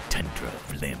frozen tundra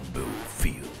of Lambeau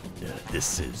Field,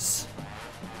 this is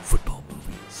football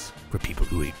movies for people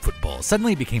who hate football.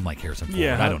 Suddenly it became like Harrison Ford.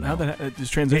 Yeah, I don't know. How that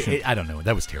just transition? I don't know.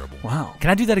 That was terrible. Wow.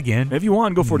 Can I do that again? If you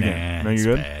want, go for it Nah, again. No, it's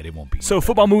you're good. bad. It won't be. So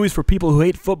football movies for people who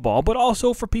hate football, but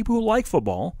also for people who like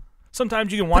football.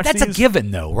 Sometimes you can watch But that's these. a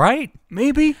given, though, right?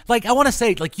 Maybe. Like, I want to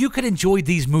say, like, you could enjoy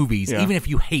these movies Yeah. even if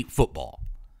you hate football.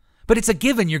 But it's a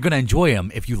given you're going to enjoy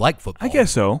them if you like football. I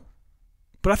guess so.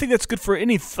 But I think that's good for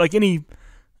anything at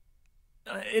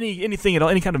all,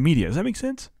 any kind of media. Does that make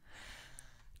sense?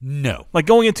 No. Like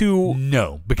going into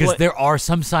No, because there are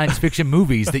some science fiction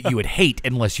movies that you would hate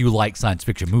unless you like science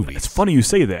fiction movies. It's funny you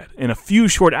say that. In a few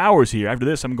short hours here, after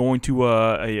this, I'm going to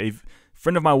a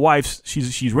friend of my wife's.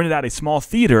 She's rented out a small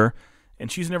theater,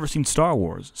 and she's never seen Star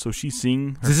Wars, so she's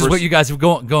seeing. This is what you guys are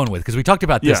going with, because we talked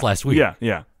about this last week.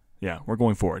 Yeah. We're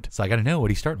going for it. So I got to know, what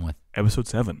are you starting with? Episode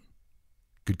 7.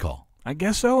 Good call. I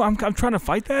guess so. I'm trying to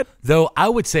fight that, Though I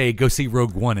would say go see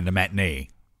Rogue One in a matinee.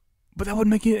 but that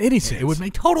wouldn't make any sense. It would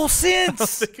make total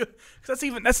sense.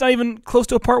 That's not even close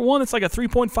to a part 1. It's like a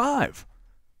 3.5.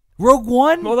 Rogue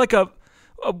One? Well, like a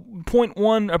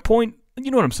 0.1, a point.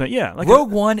 You know what I'm saying? Yeah. Like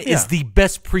Rogue One is the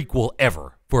best prequel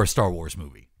ever for a Star Wars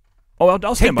movie. Oh, I'll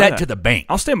Take stand by that to the bank.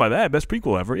 I'll stand by that. Best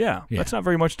prequel ever. Yeah. Yeah. That's not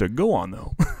very much to go on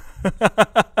though.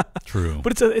 True.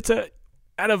 But it's a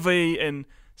out of a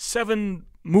 7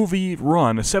 movie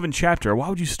run, a 7 chapter. Why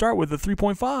would you start with a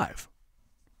 3.5?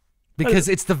 Because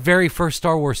it's the very first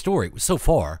Star Wars story so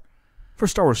far. For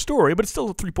Star Wars story, but it's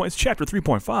still it's chapter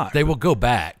 3.5. They will go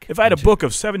back. If I had a book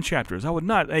of 7 chapters, I would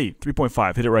not. Hey,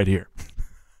 3.5. Hit it right here.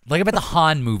 Like, I bet the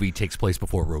Han movie takes place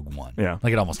before Rogue One. Yeah.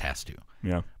 Like, it almost has to.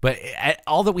 Yeah. But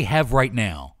all that we have right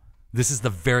now, this is the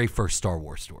very first Star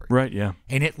Wars story. Right. Yeah.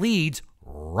 And it leads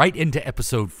right into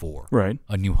Episode 4. Right.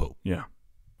 A New Hope. Yeah.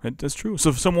 That's true.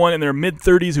 So, if someone in their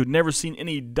mid-30s who'd never seen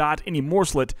any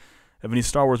morslet of any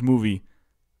Star Wars movie,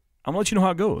 I'm going to let you know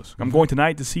how it goes. I'm going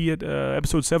tonight to see it,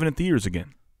 Episode 7 in theaters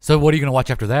again. So what are you going to watch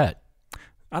after that?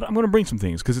 I'm going to bring some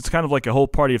things because it's kind of like a whole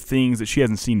party of things that she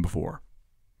hasn't seen before.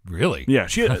 Really? Yeah,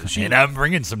 she and I'm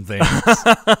bringing some things.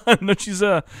 No,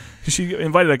 she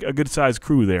invited a good-sized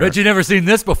crew there. Bet you never seen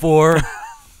this before.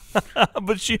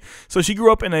 But she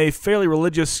grew up in a fairly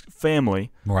religious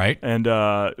family. Right. And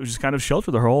it was just kind of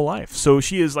sheltered her whole life. So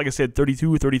she is, like I said,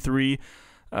 32, 33,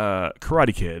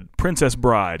 Karate Kid, Princess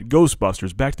Bride,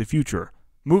 Ghostbusters, Back to the Future.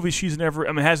 Movies she's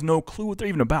never, has no clue what they're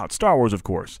even about. Star Wars, of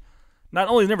course. Not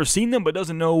only has never seen them, but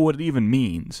doesn't know what it even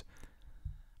means.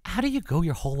 How do you go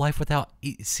your whole life without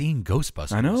seeing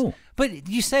Ghostbusters? I know. But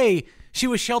you say she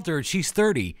was sheltered, she's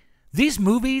 30. These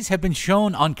movies have been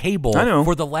shown on cable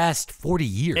for the last 40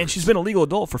 years. And she's been a legal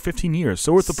adult for 15 years,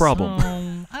 so what's the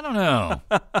problem? I don't know.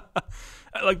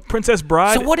 Like Princess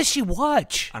Bride. So what does she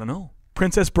watch? I don't know.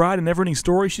 Princess Bride and Neverending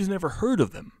Story, she's never heard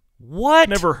of them. What?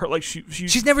 Never heard, like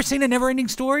she's never seen a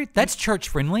Neverending Story? That's church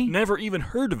friendly. Never even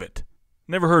heard of it.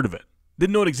 Never heard of it.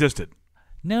 Didn't know it existed.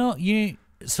 No,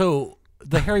 so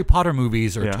the Harry Potter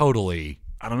movies are totally.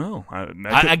 I don't know.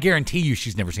 I guarantee you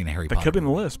she's never seen a Harry Potter. That could be on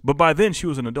the list. But by then she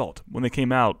was an adult. When they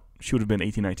came out, she would have been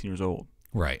 18, 19 years old.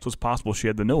 Right. So it's possible she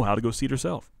had the know-how to go see it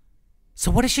herself. So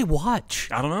what does she watch?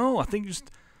 I don't know. I think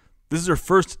this is her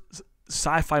first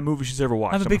sci-fi movie she's ever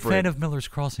watched. I'm a big fan of Miller's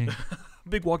Crossing.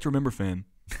 Big Walk to Remember fan.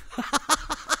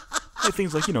 Like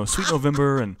things like, Sweet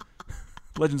November and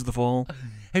Legends of the Fall.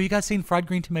 Have you guys seen Fried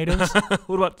Green Tomatoes?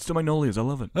 What about Still Magnolias? I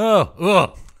love it.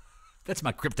 Oh, that's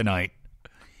my kryptonite.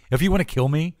 If you want to kill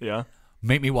me,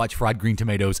 make me watch Fried Green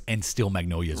Tomatoes and Still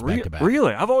Magnolias back to back.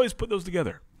 Really? I've always put those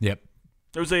together. Yep.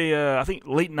 There was I think,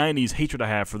 late 90s hatred I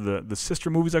have for the sister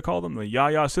movies, I call them. The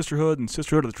Ya-Ya Sisterhood and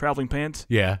Sisterhood of the Traveling Pants.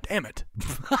 Yeah. Damn it.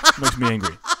 It makes me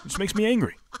angry. It just makes me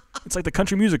angry. It's like the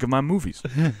country music of my movies.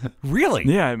 Really?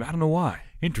 Yeah, I don't know why.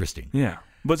 Interesting. Yeah.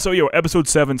 But so, episode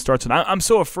 7 starts, and I'm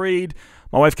so afraid.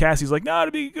 My wife Cassie's like, no,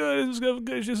 it'll be good.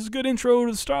 This is a good intro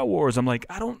to Star Wars. I'm like,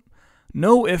 I don't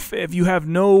know if you have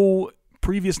no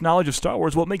previous knowledge of Star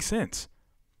Wars, well, it makes sense.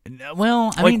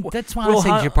 Well, I mean, that's why I say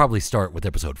you should probably start with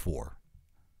episode 4.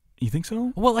 You think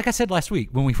so? Well, like I said last week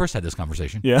when we first had this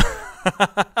conversation. Yeah.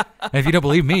 And if you don't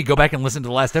believe me, go back and listen to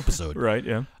the last episode. Right,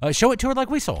 yeah. Show it to her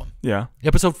like we saw him. Yeah.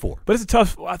 Episode 4. But it's a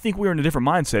tough, I think we're in a different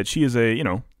mindset. She is a, in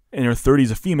her 30s,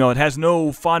 a female. It has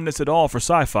no fondness at all for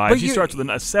sci-fi. But she starts with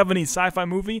a 70s sci-fi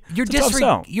movie.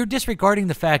 You're disregarding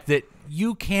the fact that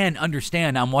you can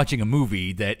understand I'm watching a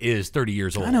movie that is 30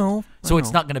 years old. I know. So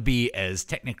it's not going to be as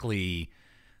technically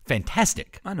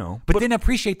fantastic. I know. But then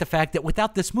appreciate the fact that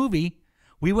without this movie,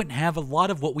 we wouldn't have a lot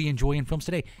of what we enjoy in films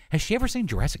today. Has she ever seen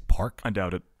Jurassic Park? I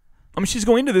doubt it. I mean, she's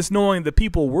going into this knowing that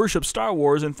people worship Star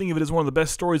Wars and think of it as one of the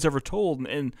best stories ever told.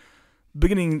 And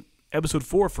beginning episode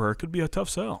 4 for her could be a tough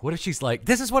sell. What if she's like,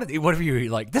 this is one of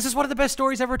the best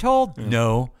stories ever told? Yeah.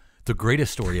 No, the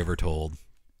greatest story ever told.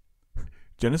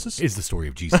 Genesis? Is the story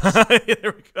of Jesus.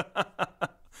 There we go.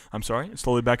 I'm sorry.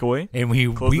 Slowly back away. And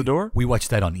we close the door. We watched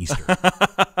that on Easter.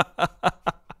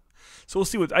 So we'll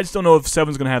see what. I just don't know if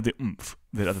 7's going to have the oomph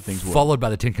that other things will. Followed by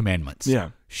the 10 Commandments.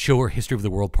 Yeah. Show her History of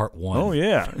the World Part 1. Oh,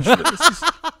 yeah.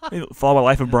 Followed by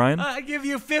Life of Brian. I give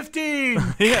you 15.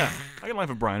 Yeah. I got Life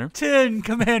of Brian. 10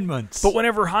 Commandments. But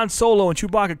whenever Han Solo and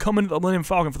Chewbacca come into the Millennium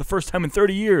Falcon for the first time in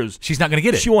 30 years. She's not going to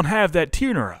get it. She won't have that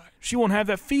tear in her eye. She won't have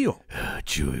that feel.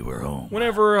 Chewie, we're home.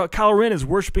 Whenever Kylo Ren is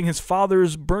worshiping his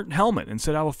father's burnt helmet and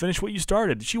said, I will finish what you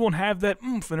started, she won't have that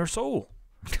oomph in her soul.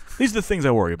 These are the things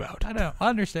I worry about. I know. I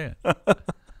understand.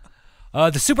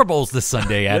 The Super Bowl's this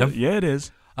Sunday, Adam. Yeah, it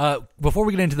is. Before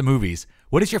we get into the movies,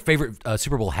 what is your favorite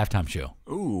Super Bowl halftime show?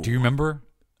 Ooh. Do you remember?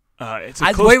 It's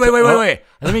wait.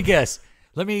 Let me guess.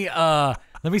 Let me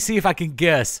see if I can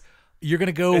guess. You're going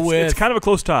to go with... It's kind of a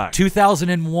close tie.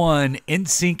 2001,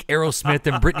 NSYNC, Aerosmith,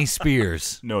 and Britney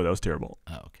Spears. No, that was terrible.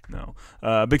 Oh, okay. No.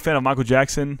 Big fan of Michael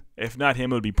Jackson. If not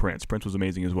him, it would be Prince. Prince was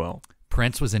amazing as well.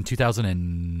 Prince was in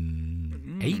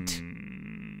 2008?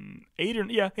 8 or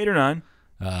 9.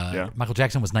 Michael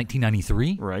Jackson was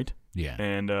 1993. Right. Yeah.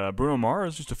 And Bruno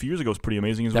Mars just a few years ago was pretty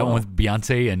amazing as well. That one with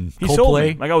Beyonce and he Coldplay. Sold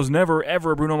me. Like I was never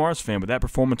ever a Bruno Mars fan, but that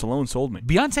performance alone sold me.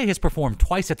 Beyonce has performed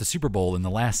twice at the Super Bowl in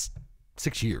the last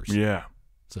 6 years. Yeah.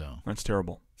 So that's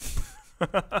terrible.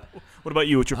 What about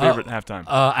you? What's your favorite halftime?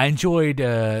 I enjoyed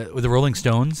with the Rolling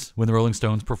Stones when the Rolling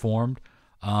Stones performed.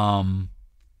 I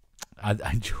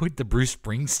enjoyed the Bruce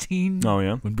Springsteen. Oh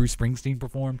yeah, when Bruce Springsteen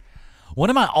performed.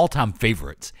 One of my all-time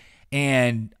favorites,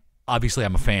 and obviously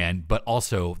I'm a fan, but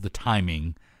also the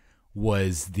timing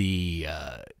was the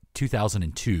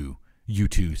 2002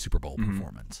 U2 Super Bowl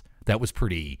performance. That was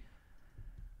pretty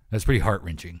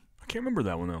heart-wrenching. I can't remember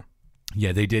that one though.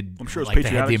 Yeah, they did. I'm sure it was like they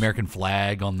had the American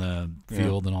flag on the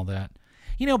field and all that.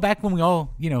 You know, back when we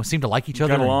all, seemed to like each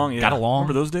other. Got along.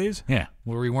 Remember those days? Yeah,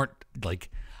 where we weren't like,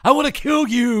 I want to kill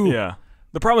you. Yeah.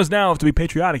 The problem is now, to be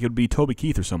patriotic, it would be Toby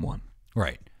Keith or someone.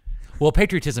 Right. Well,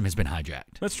 patriotism has been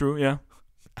hijacked. That's true, yeah.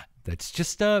 That's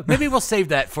just, maybe we'll save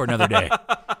that for another day.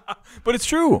 But it's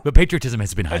true. But patriotism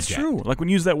has been hijacked. That's true. Like when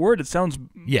you use that word, it sounds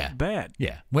bad.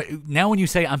 Yeah. Now when you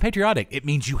say I'm patriotic, it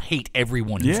means you hate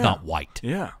everyone who's not white.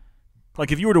 Yeah.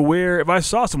 Like if you were to if I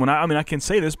saw someone, I can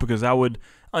say this because I would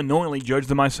unknowingly judge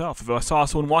them myself. If I saw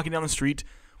someone walking down the street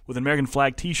with an American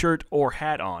flag T-shirt or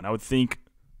hat on, I would think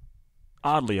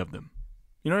oddly of them.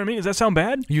 You know what I mean? Does that sound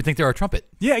bad? You think they're a trumpet?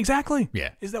 Yeah, exactly. Yeah.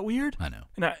 Is that weird? I know.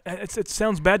 And it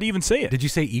sounds bad to even say it. Did you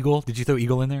say eagle? Did you throw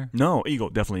eagle in there? No, eagle.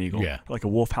 Definitely eagle. Yeah. Like a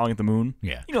wolf howling at the moon.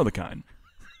 Yeah. You know the kind.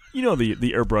 You know the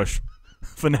airbrush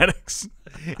fanatics.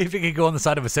 If it could go on the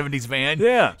side of a 70s van,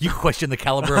 yeah, you question the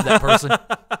caliber of that person.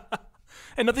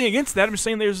 And nothing against that. I'm just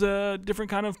saying there's a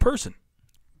different kind of person.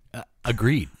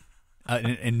 Agreed.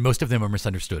 And most of them are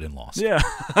misunderstood and lost. Yeah.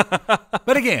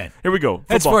 But again, here we go.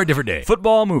 That's for a different day.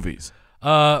 Football movies.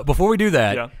 Before we do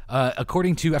that,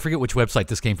 according to, I forget which website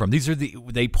this came from,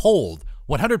 they polled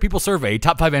 100 people surveyed,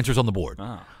 top 5 answers on the board.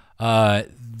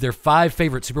 Their 5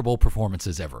 favorite Super Bowl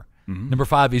performances ever. Mm-hmm. Number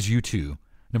 5 is U2.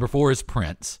 Number 4 is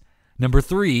Prince. Number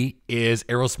 3 is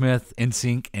Aerosmith,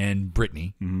 NSYNC, and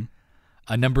Britney.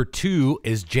 Mm-hmm. Number 2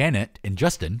 is Janet and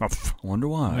Justin. I wonder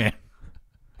why. Yeah.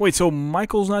 Wait, so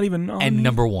Michael's not even on? And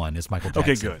number 1 is Michael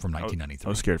Jackson from 1993. I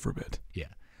was scared for a bit. Yeah.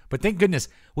 But thank goodness.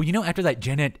 Well, after that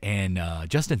Janet and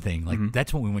Justin thing,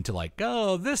 that's when we went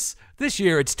to this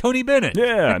year it's Tony Bennett.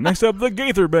 Yeah. Next up, the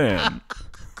Gaither Band.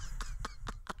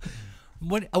 I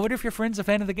wonder if your friend's a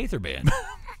fan of the Gaither Band.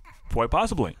 Quite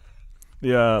possibly.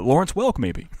 The Lawrence Welk,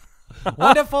 maybe.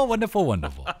 Wonderful, wonderful,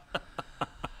 wonderful.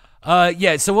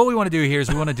 So what we want to do here is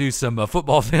we want to do some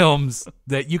football films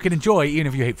that you can enjoy even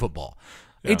if you hate football.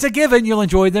 Yeah. It's a given you'll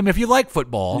enjoy them if you like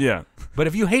football. Yeah. But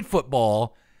if you hate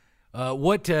football,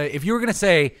 if you were going to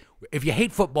say, if you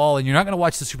hate football and you're not going to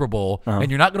watch the Super Bowl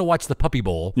and you're not going to watch the Puppy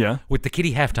Bowl with the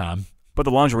kitty halftime. But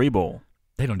the Lingerie Bowl.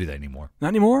 They don't do that anymore. Not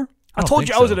anymore? I told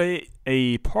you I was at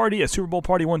a party, a Super Bowl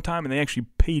party one time, and they actually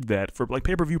paid that for like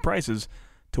pay-per-view prices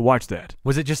to watch that.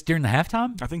 Was it just during the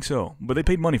halftime? I think so, but they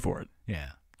paid money for it.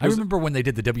 Yeah. I remember when they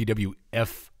did the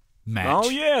WWF match. Oh,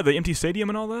 yeah, the empty stadium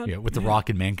and all that? Yeah, with The Rock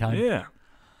and Mankind. Yeah.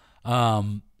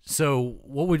 So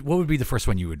what would be the first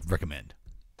one you would recommend?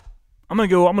 I'm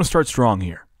gonna start strong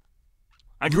here.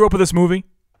 I grew up with this movie.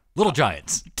 Little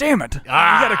Giants. Damn it. You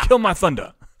gotta kill my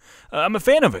thunder. I'm a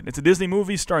fan of it. It's a Disney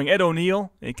movie starring Ed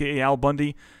O'Neill, a.k.a. Al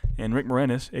Bundy, and Rick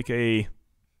Moranis, a.k.a.,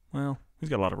 well, he's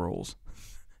got a lot of roles.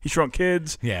 He Shrunk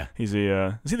Kids. Yeah. Is he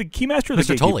the Keymaster?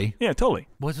 Mr. Tully. Yeah, Tully.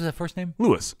 What was his first name?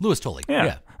 Louis Tully.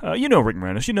 Yeah. You know Rick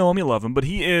Moranis. You know him. You love him. But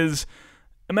he is,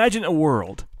 imagine a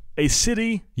world, a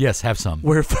city. Yes, have some.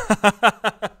 Where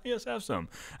yes, have some.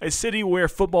 A city where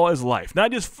football is life.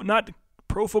 Not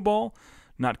pro football,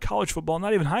 not college football,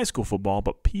 not even high school football,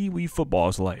 but pee-wee football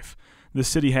is life. This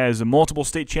city has multiple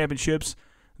state championships.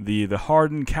 The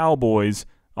hardened Cowboys,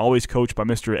 always coached by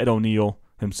Mr. Ed O'Neill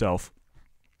himself.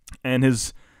 And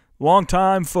his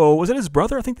longtime foe, was it his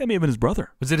brother? I think that may have been his brother.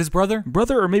 Was it his brother?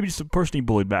 Brother, or maybe just a person he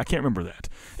bullied back. I can't remember that.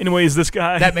 Anyways, this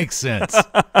guy. That makes sense.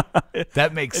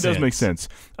 That makes sense. It does make sense.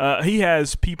 He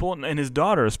has people, and his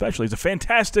daughter especially. He's a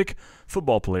fantastic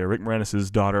football player, Rick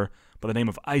Moranis' daughter, by the name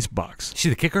of Icebox. Is she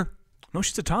the kicker? No,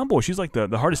 she's a tomboy. She's like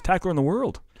the hardest tackler in the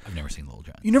world. I've never seen Little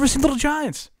Giants. You never seen Little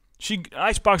Giants?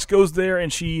 Icebox goes there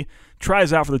and she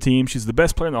tries out for the team. She's the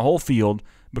best player in the whole field.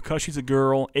 Because she's a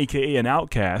girl, a.k.a. an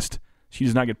outcast, she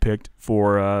does not get picked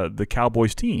for the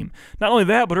Cowboys team. Not only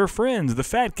that, but her friends, the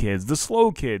fat kids, the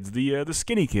slow kids, the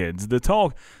skinny kids, the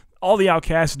tall, all the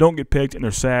outcasts don't get picked, and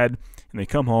they're sad, and they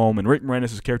come home, and Rick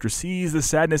Moranis' character sees the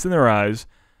sadness in their eyes.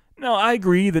 Now, I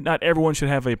agree that not everyone should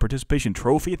have a participation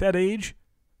trophy at that age,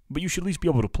 but you should at least be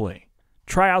able to play.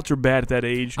 Tryouts are bad at that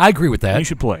age. I agree with that. You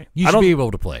should play. You should be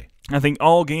able to play. I think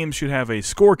all games should have a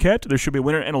score kept. There should be a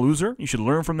winner and a loser. You should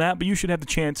learn from that, but you should have the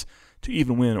chance to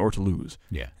even win or to lose.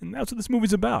 Yeah. And that's what this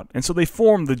movie's about. And so they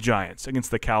form the Giants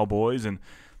against the Cowboys, and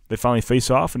they finally face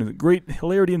off, and great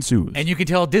hilarity ensues. And you can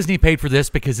tell Disney paid for this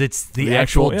because it's the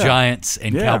actual Giants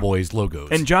and Cowboys logos.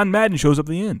 And John Madden shows up at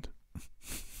the end.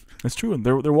 That's true. And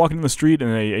they're walking in the street,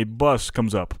 and a bus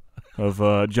comes up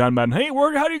of John Madden. Hey,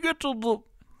 how do you get to the...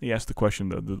 He asked the question,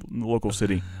 the local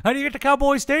city. How do you get to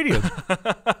Cowboy Stadium?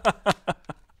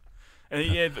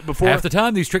 And before half the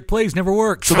time, these trick plays never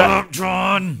work. So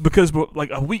John. Because like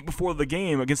a week before the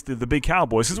game against the big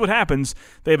Cowboys, this is what happens.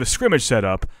 They have a scrimmage set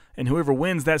up, and whoever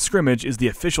wins that scrimmage is the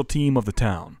official team of the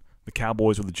town, the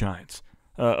Cowboys or the Giants.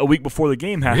 A week before the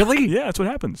game happens. Really? Yeah, that's what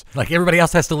happens. Like everybody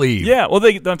else has to leave. Yeah, well,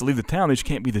 they don't have to leave the town. They just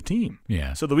can't be the team.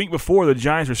 Yeah. So the week before, the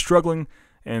Giants are struggling,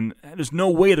 and there's no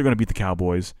way they're going to beat the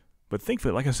Cowboys. But think of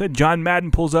it, like I said, John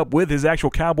Madden pulls up with his actual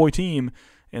Cowboy team,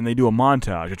 and they do a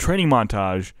training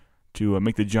montage, to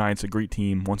make the Giants a great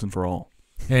team once and for all.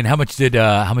 And how much did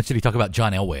he talk about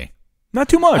John Elway? Not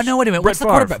too much. Oh, no, wait a minute. What's the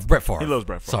quarterback? Brett Favre. He loves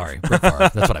Brett Favre. Sorry, Brett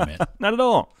Favre. That's what I meant. Not at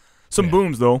all. Some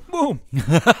booms though. Boom.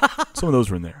 Some of those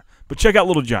were in there. But check out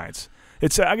Little Giants.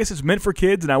 It's I guess it's meant for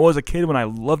kids, and I was a kid when I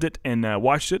loved it and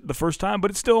watched it the first time.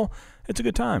 But it's a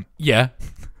good time. Yeah.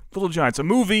 Little Giants,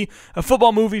 a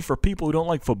football movie for people who don't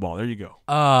like football. There you go.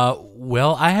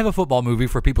 Well, I have a football movie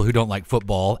for people who don't like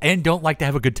football and don't like to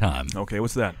have a good time. Okay,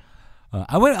 what's that?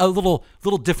 I went a little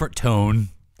different tone.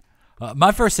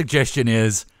 My first suggestion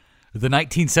is the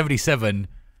 1977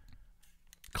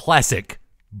 classic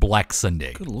Black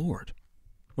Sunday. Good Lord.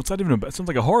 What's that even about? It sounds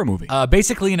like a horror movie.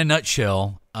 Basically, in a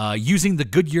nutshell, using the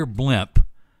Goodyear blimp,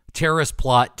 terrorists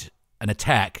plot an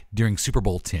attack during Super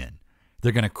Bowl X.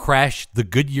 They're going to crash the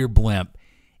Goodyear blimp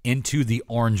into the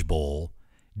Orange Bowl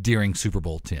during Super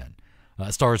Bowl X.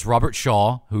 Stars Robert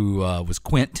Shaw, who was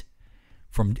Quint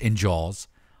in Jaws.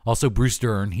 Also Bruce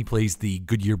Dern, he plays the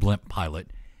Goodyear blimp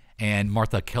pilot. And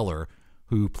Martha Keller,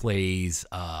 who plays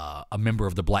a member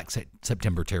of the Black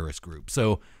September terrorist group.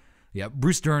 So, yeah,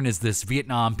 Bruce Dern is this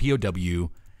Vietnam POW,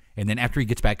 and then after he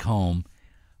gets back home,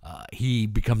 he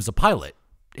becomes a pilot.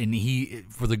 And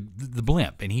for the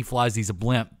blimp, and he flies the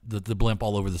blimp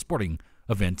all over the sporting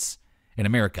events in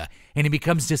America, and he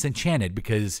becomes disenchanted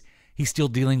because he's still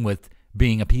dealing with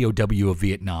being a POW of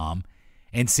Vietnam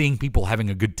and seeing people having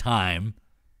a good time,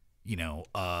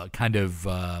 kind of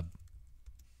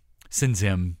sends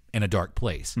him in a dark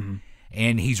place. Mm-hmm.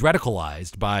 And he's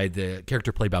radicalized by the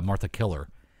character played by Martha Keller,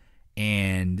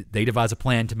 and they devise a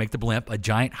plan to make the blimp a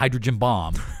giant hydrogen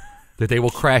bomb that they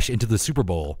will crash into the Super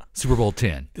Bowl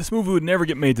X. This movie would never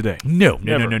get made today. No.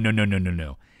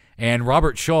 And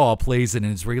Robert Shaw plays an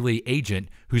Israeli agent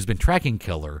who's been tracking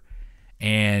Keller,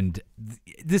 and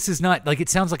this is not, like, it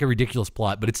sounds like a ridiculous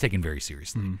plot, but it's taken very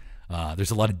seriously.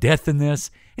 There's a lot of death in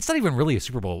this. It's not even really a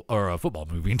Super Bowl or a football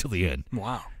movie until the end.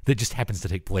 Wow. That just happens to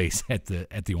take place at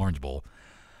the Orange Bowl.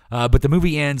 But the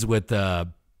movie ends with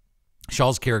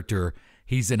Shaw's character.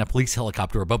 He's in a police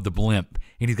helicopter above the blimp,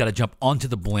 and he's got to jump onto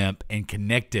the blimp and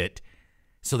connect it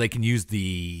so they can use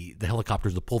the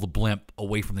helicopters to pull the blimp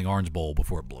away from the Orange Bowl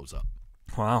before it blows up.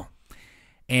 Wow.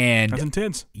 And that's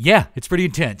intense. Yeah, it's pretty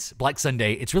intense. Black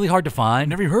Sunday. It's really hard to find.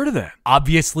 Never even heard of that.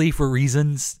 Obviously, for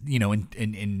reasons, in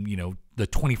the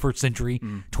 21st century,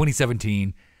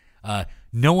 2017,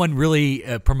 no one really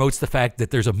promotes the fact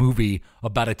that there's a movie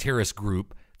about a terrorist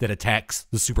group that attacks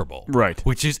the Super Bowl, right?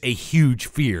 Which is a huge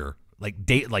fear, like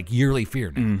yearly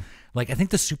fear now. Like I think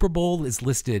the Super Bowl is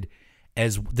listed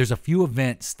as there's a few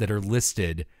events that are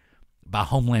listed by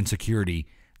Homeland Security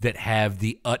that have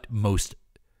the utmost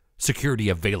security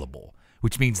available,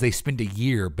 which means they spend a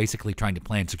year basically trying to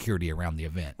plan security around the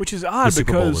event. Which is odd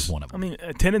because, I mean,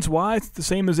 attendance-wise, it's the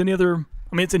same as any other.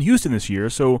 I mean, it's in Houston this year,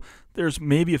 so there's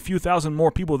maybe a few thousand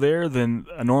more people there than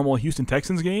a normal Houston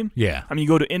Texans game. Yeah. I mean, you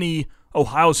go to any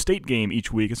Ohio State game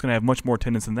each week, it's going to have much more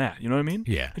attendance than that. You know what I mean?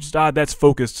 Yeah. It's just odd that's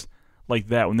focused like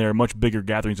that when there are much bigger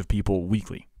gatherings of people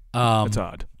weekly. It's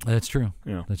odd. That's true.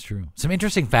 Yeah. That's true. Some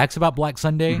interesting facts about Black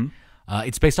Sunday.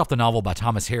 It's based off the novel by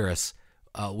Thomas Harris,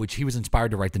 which he was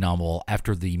inspired to write the novel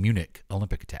after the Munich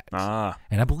Olympic attacks.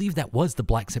 And I believe that was the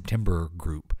Black September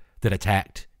group that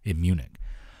attacked in Munich.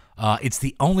 It's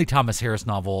the only Thomas Harris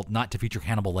novel not to feature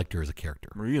Hannibal Lecter as a character.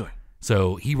 Really?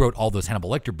 So he wrote all those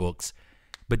Hannibal Lecter books,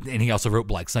 and he also wrote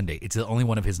Black Sunday. It's the only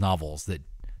one of his novels that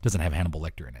doesn't have Hannibal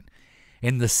Lecter in it.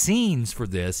 And the scenes for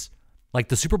this, like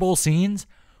the Super Bowl scenes,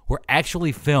 were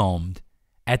actually filmed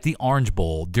at the Orange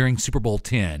Bowl during Super Bowl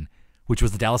X, which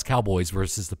was the Dallas Cowboys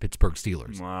versus the Pittsburgh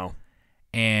Steelers. Wow.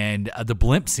 And the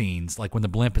blimp scenes, like when the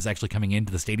blimp is actually coming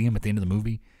into the stadium at the end of the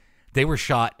movie, they were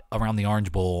shot around the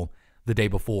Orange Bowl the day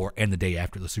before and the day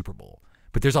after the Super Bowl.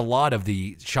 But there's a lot of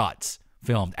the shots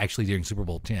filmed actually during Super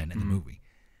Bowl X in the movie.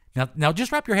 Now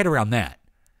just wrap your head around that.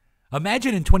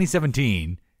 Imagine in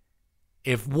 2017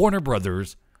 if Warner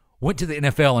Brothers went to the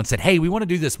NFL and said, hey, we want to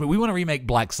do this, but we want to remake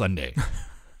Black Sunday.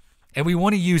 And we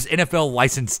want to use NFL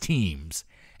licensed teams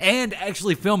and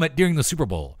actually film it during the Super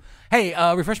Bowl. Hey,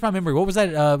 refresh my memory. What was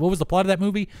that? What was the plot of that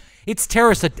movie? It's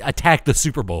terrorists attack the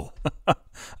Super Bowl.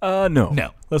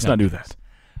 No. Let's not do that.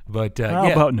 But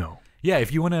how about no? Yeah,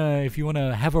 if you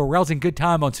wanna have a rousing good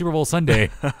time on Super Bowl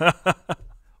Sunday,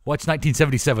 watch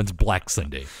 1977's Black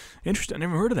Sunday. Interesting. I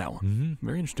never heard of that one.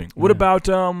 Very interesting. What about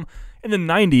in the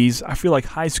 90s? I feel like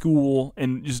high school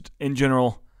and just in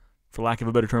general, for lack of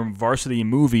a better term, varsity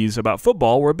movies about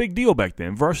football were a big deal back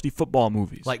then. Varsity football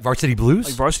movies. Like Varsity Blues?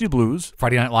 Like Varsity Blues.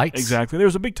 Friday Night Lights? Exactly. There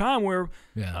was a big time where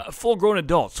full-grown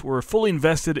adults were fully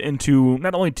invested into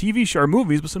not only TV show or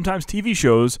movies, but sometimes TV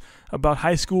shows about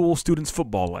high school students'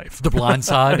 football life. The Blind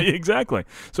Side? Exactly.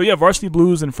 So, yeah, Varsity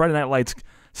Blues and Friday Night Lights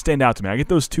stand out to me. I get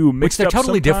those two mixed up sometimes.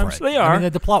 Which they're totally different. They are. I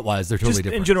mean, the plot-wise, they're totally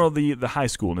different. In general, the high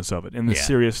schoolness of it and the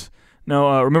serious...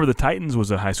 No, remember the Titans was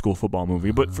a high school football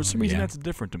movie, but for some reason that's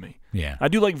different to me. Yeah. I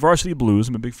do like Varsity Blues.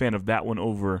 I'm a big fan of that one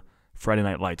over Friday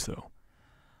Night Lights, though.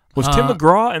 Was Tim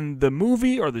McGraw in the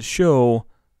movie or the show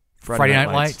Friday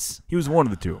Night Lights? He was one of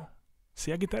the two.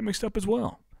 See, I get that mixed up as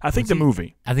well. I think the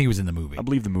movie. I think he was in the movie. I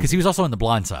believe the movie. Because he was also in The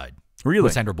Blind Side. Really?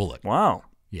 With Sandra Bullock. Wow.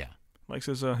 Yeah. Likes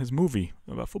his movie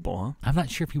about football, huh? I'm not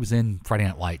sure if he was in Friday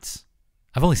Night Lights.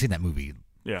 I've only seen that movie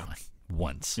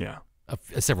once. Yeah.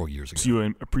 Several years ago. So you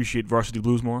appreciate Varsity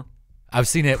Blues more? I've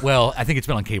seen it. Well, I think it's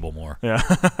been on cable more. Yeah.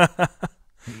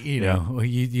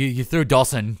 You throw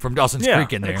Dawson from Dawson's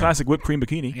Creek in there. A classic whipped cream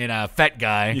bikini. And a fat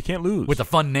guy. You can't lose. With a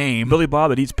fun name. Billy Bob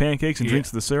that eats pancakes and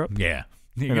drinks the syrup. Yeah.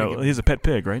 He's a pet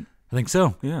pig, right? I think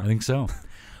so. Yeah. I think so.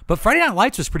 But Friday Night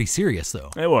Lights was pretty serious,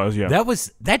 though. It was, yeah.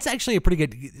 That's actually a pretty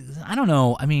good... I don't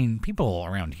know. I mean, people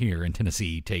around here in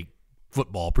Tennessee take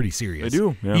football pretty serious. They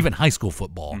do, yeah. Even high school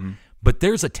football. Mm-hmm. But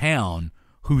there's a town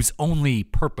whose only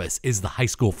purpose is the high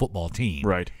school football team.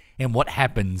 Right. And what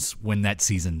happens when that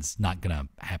season's not going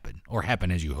to happen or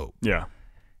happen as you hope. Yeah.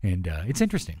 And it's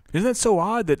interesting. Isn't that so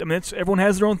odd? That everyone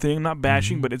has their own thing. I'm not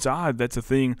bashing, but it's odd. That's a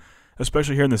thing,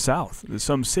 especially here in the South.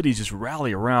 Some cities just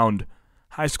rally around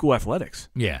high school athletics.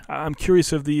 Yeah. I'm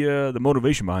curious of the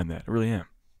motivation behind that. I really am.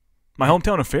 My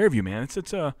hometown of Fairview, man.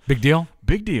 It's a big deal.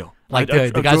 Big deal. Like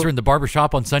the guys are in the barber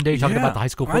shop on Sunday talking about the high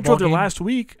school football I drove there game? last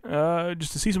week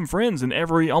just to see some friends, and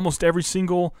almost every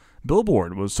single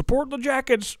billboard was support the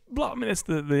Jackets. Blah. I mean, it's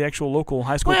the actual local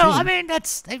high school team.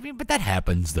 Well, but that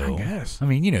happens though. I guess. I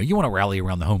mean, you want to rally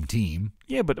around the home team.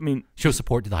 Yeah, but I mean, show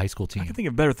support to the high school team. I can think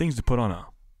of better things to put on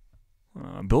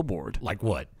a billboard. Like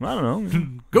what? I don't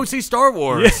know. Go see Star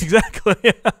Wars. Yeah,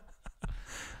 exactly.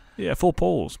 Yeah, full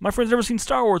polls. My friend's never seen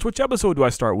Star Wars. Which episode do I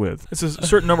start with? It's a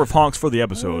certain number of honks for the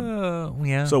episode.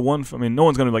 Yeah. So no one's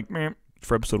going to be like, meh,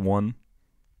 for episode 1.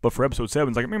 But for episode 7,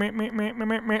 it's like, meh, meh, meh, meh,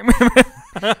 meh, meh, meh.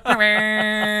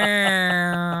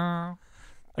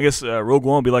 I guess Rogue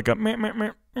One will be like a meh, meh, meh,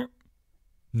 meh.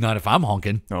 Not if I'm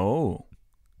honking. Oh.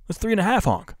 That's 3.5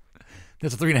 honk.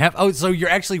 That's a 3.5. Oh, so you're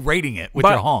actually rating it with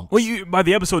your honks. Well, by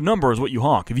the episode number is what you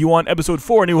honk. If you want episode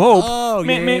 4, A New Hope,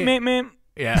 meh, meh, meh, meh.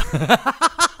 Yeah.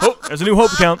 Oh, there's a New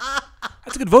Hope account.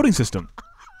 That's a good voting system.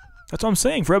 That's what I'm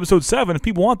saying. For episode 7, if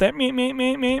people want that, meh, meh,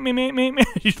 meh, meh, meh, meh, meh, meh,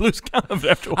 you lose count of it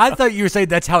after a while. I thought you were saying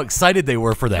that's how excited they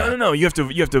were for that. No. You have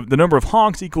to. The number of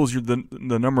honks equals the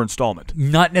number installment.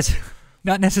 Not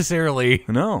necessarily.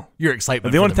 No. Your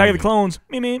excitement. If they want to tag the clones,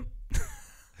 meh, meh.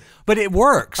 But it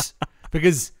works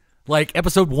because, like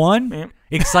episode 1,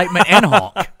 excitement and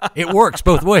honk. It works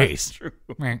both ways. True.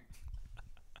 Are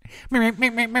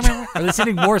they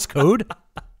sending Morse code?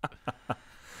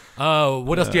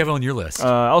 What else do you have on your list?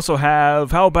 I also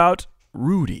have. How about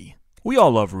Rudy? We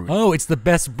all love Rudy. Oh, it's the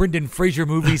best Brendan Fraser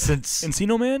movie since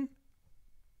Encino Man.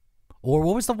 Or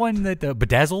what was the one that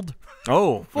Bedazzled?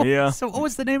 Oh, yeah. So what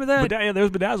was the name of that? Yeah, there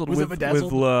was Bedazzled. Was it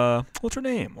Bedazzled? With what's her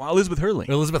name? Well, Elizabeth Hurley.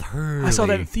 Elizabeth Hurley. I saw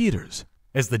that in theaters.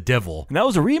 As the devil. And that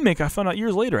was a remake I found out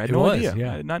years later. I had no idea.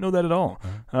 Yeah. I did not know that at all.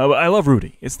 But I love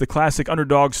Rudy. It's the classic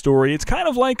underdog story. It's kind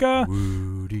of like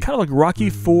Rocky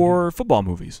for football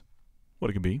movies. What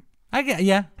it could be.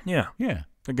 Yeah. A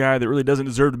guy that really doesn't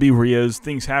deserve to be where he is.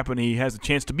 Things happen. He has a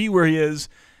chance to be where he is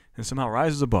and somehow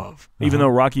rises above. Even though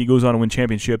Rocky goes on to win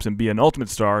championships and be an ultimate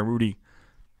star, and Rudy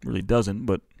really doesn't.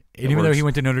 But even though he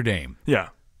went to Notre Dame. Yeah.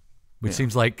 Which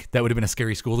seems like that would have been a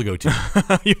scary school to go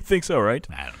to. You'd think so, right?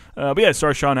 I don't know. But yeah, it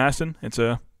stars Sean Astin. It's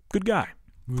a good guy.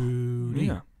 Rudy.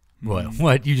 Yeah.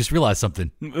 What? You just realized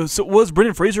something. So was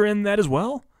Brendan Fraser in that as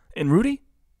well? In Rudy?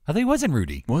 I think he was in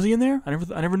Rudy. Was he in there? I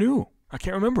never knew. I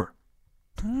can't remember.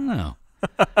 I don't know.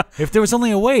 If there was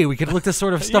only a way, we could look this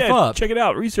sort of stuff up. Check it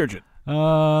out. Research it.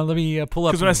 Let me pull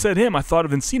up. Because when I said him, I thought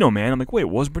of Encino Man. I'm like, wait,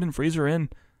 was Brendan Fraser in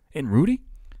Rudy?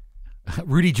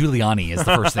 Rudy Giuliani is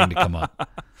the first thing to come up.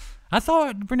 I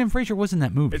thought Brendan Fraser was in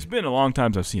that movie. It's been a long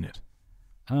time since I've seen it.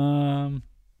 I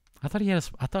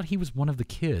thought he was one of the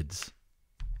kids,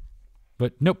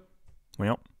 but nope.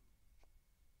 Well,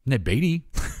 Ned Beatty,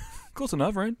 close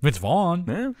enough, right? Vince Vaughn.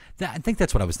 Yeah. I think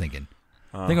that's what I was thinking.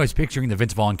 I think I was picturing the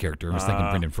Vince Vaughn character. I was thinking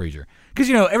Brendan Fraser because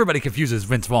everybody confuses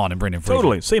Vince Vaughn and Brendan Fraser.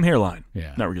 Totally, same hairline.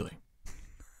 Yeah, not really.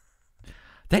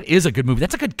 That is a good movie.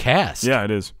 That's a good cast. Yeah,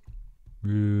 it is.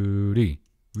 Rudy.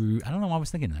 I don't know why I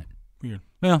was thinking that. Weird.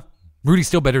 Well, Rudy's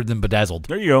still better than Bedazzled.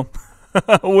 There you go.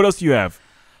 What else do you have?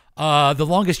 The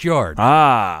Longest Yard.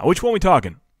 Which one are we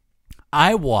talking?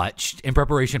 I watched in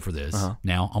preparation for this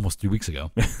now almost 3 weeks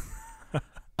ago.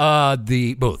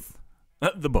 The both.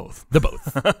 The both.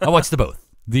 I watched the both.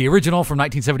 The original from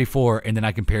 1974, and then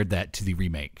I compared that to the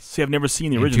remake. See, I've never seen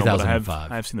the original, but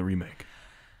 2005. I have seen the remake.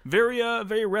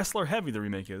 Very wrestler heavy the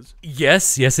remake is.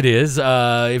 Yes, it is.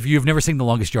 If you've never seen The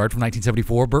Longest Yard from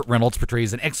 1974, Burt Reynolds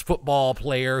portrays an ex-football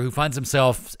player who finds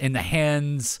himself in the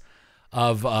hands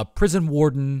of a prison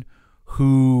warden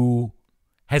who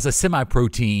has a semi-pro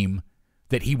team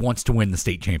that he wants to win the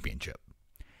state championship.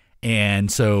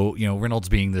 And so, Reynolds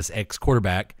being this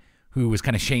ex-quarterback who was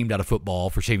kind of shamed out of football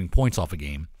for shaving points off a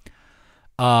game,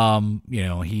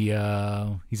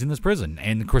 he's in this prison.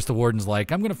 And, of course, the warden's like,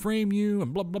 I'm going to frame you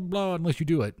and blah, blah, blah, unless you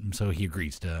do it. And so he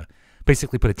agrees to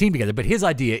basically put a team together. But his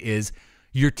idea is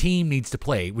your team needs to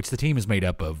play, which the team is made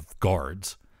up of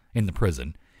guards in the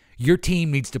prison. Your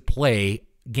team needs to play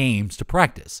games to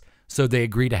practice. So they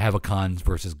agree to have a cons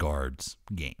versus guards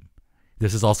game.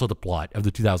 This is also the plot of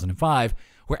the 2005,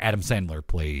 where Adam Sandler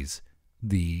plays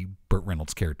the Burt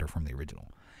Reynolds character from the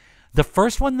original. The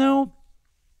first one, though,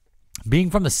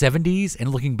 being from the 70s and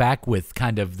looking back with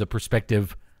kind of the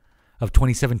perspective of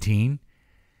 2017,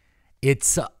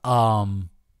 it's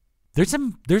there's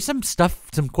some stuff,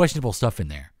 some questionable stuff in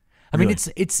there. I mean, it's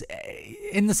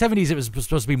in the 70s it was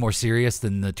supposed to be more serious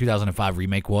than the 2005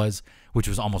 remake was, which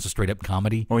was almost a straight up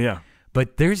comedy. Oh yeah.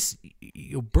 But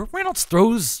Burt Reynolds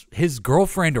throws his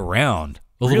girlfriend around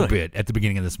a little bit at the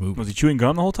beginning of this movie. Was he chewing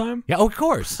gum the whole time? Yeah, of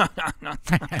course.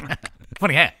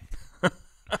 Funny hat.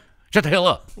 Shut the hell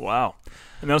up. Wow.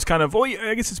 And that was kind of,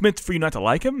 I guess it's meant for you not to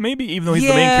like him, maybe, even though he's the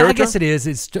main character? I guess it is.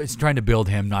 It's trying to build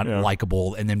him not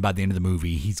likable, and then by the end of the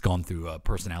movie, he's gone through a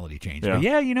personality change. Yeah. But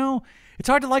it's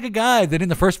hard to like a guy that in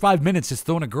the first 5 minutes is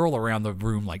throwing a girl around the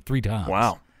room like 3 times.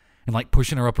 Wow. And like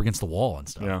pushing her up against the wall and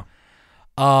stuff. Yeah.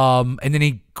 And then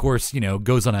he, of course,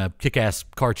 goes on a kick-ass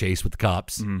car chase with the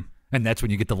cops. Mm. And that's when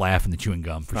you get the laugh and the chewing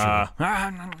gum, for sure.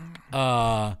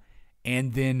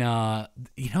 And then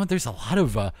there's a lot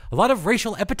of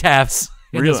racial epitaphs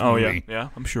in this movie. Oh yeah,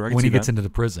 I'm sure. I can when see he gets that. into the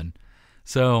prison.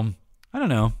 So I don't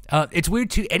know. It's weird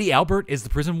too. Eddie Albert is the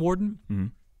prison warden,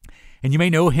 and you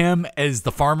may know him as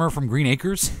the farmer from Green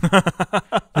Acres,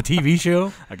 the TV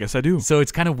show. I guess I do. So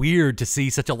it's kind of weird to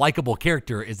see such a likable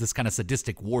character as this kind of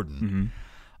sadistic warden.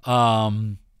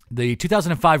 The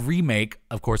 2005 remake,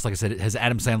 of course, like I said, it has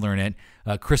Adam Sandler in it.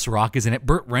 Chris Rock is in it.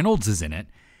 Burt Reynolds is in it.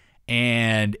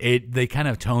 And they kind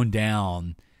of toned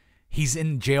down. He's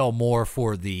in jail more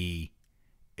for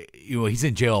he's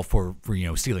in jail for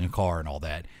stealing a car and all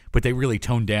that. But they really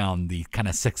toned down the kind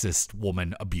of sexist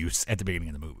woman abuse at the beginning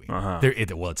of the movie.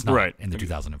 It's not right. in the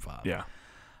 2005. Yeah.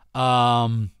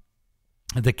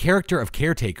 The character of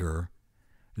Caretaker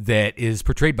that is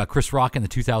portrayed by Chris Rock in the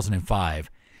 2005,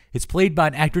 it's played by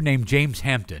an actor named James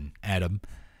Hampton, Adam.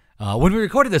 When we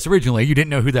recorded this originally, you didn't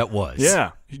know who that was.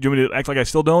 Yeah. Do you want me to act like I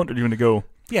still don't, or do you want to go?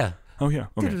 Yeah. Oh, yeah.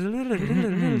 Okay.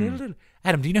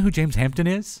 Adam, do you know who James Hampton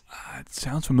is? It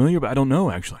sounds familiar, but I don't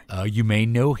know, actually. You may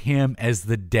know him as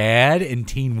the dad in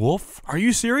Teen Wolf. Are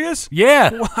you serious?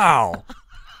 Yeah. Wow.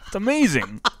 It's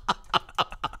amazing.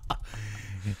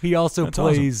 He also That's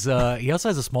plays. He also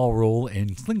has a small role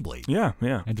in Sling Blade. Yeah.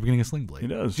 At the beginning of Sling Blade, He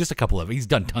does. Just a couple of. He's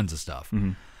done tons of stuff.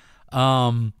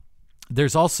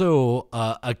 There's also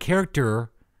a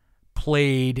character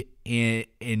played in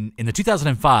the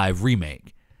 2005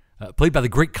 remake, played by the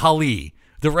Great Khali,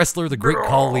 the wrestler, the Great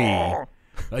Khali,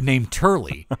 named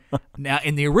Turley. Now,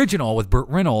 in the original with Burt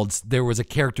Reynolds, there was a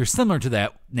character similar to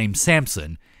that named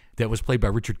Samson that was played by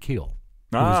Richard Kiel.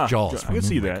 Who was Jaws. I can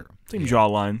see that. Same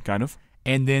jawline, kind of.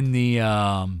 And then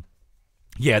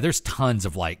there's tons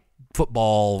of like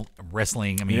football,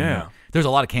 wrestling. I mean, there's a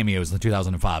lot of cameos in the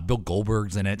 2005. Bill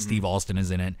Goldberg's in it. Steve Austin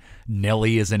is in it.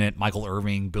 Nelly is in it. Michael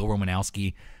Irving, Bill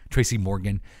Romanowski, Tracy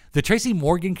Morgan. The Tracy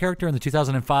Morgan character in the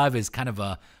 2005 is kind of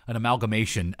an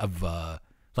amalgamation of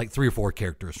like 3 or 4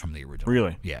 characters from the original.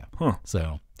 Really? Yeah. Huh.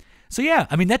 So yeah.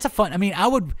 I mean, that's a fun. I mean, I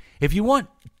would, if you want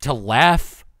to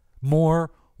laugh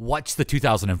more, watch the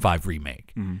 2005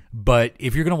 remake. But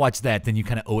if you're going to watch that, then you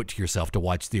kind of owe it to yourself to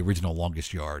watch the original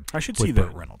Longest Yard. I should with see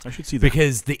Burt that. Reynolds. I should see that.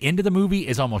 Because the end of the movie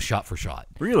is almost shot for shot.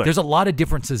 Really? There's a lot of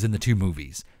differences in the two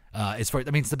movies. As far,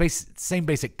 I mean, it's the same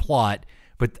basic plot,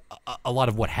 but a lot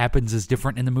of what happens is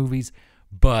different in the movies.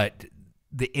 But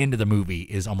the end of the movie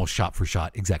is almost shot for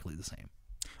shot exactly the same.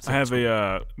 So I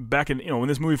have back in when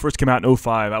this movie first came out in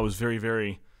 2005, I was very,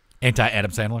 very anti-Adam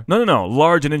Sandler? No.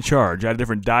 Large and in charge. I had a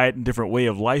different diet and different way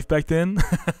of life back then.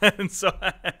 And so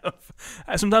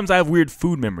sometimes I have weird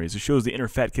food memories. It shows the inner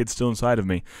fat kid still inside of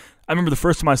me. I remember the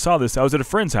first time I saw this, I was at a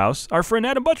friend's house. Our friend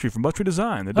Adam Buttrey from Buttrey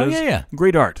Design. That does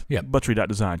great art. Yeah.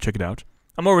 Buttrey.design. Check it out.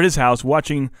 I'm over at his house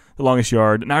watching The Longest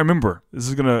Yard. And I remember, this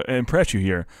is going to impress you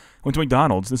here. I went to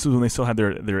McDonald's. This is when they still had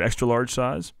their extra large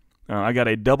size. I got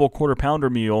a double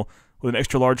quarter-pounder meal with an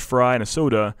extra large fry and a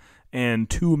soda, and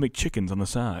 2 McChickens on the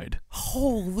side.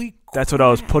 Holy crap. That's what I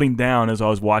was putting down as I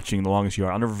was watching The Longest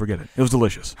Yard. I'll never forget it. It was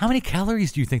delicious. How many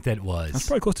calories do you think that was? That's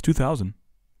probably close to 2,000.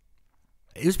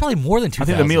 It was probably more than 2,000. I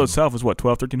think the meal itself was,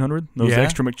 1,200-1,300? Those Yeah.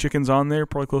 extra McChickens on there,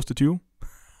 probably close to 2.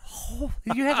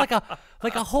 You had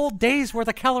like a whole day's worth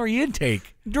of calorie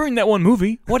intake. During that one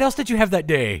movie. What else did you have that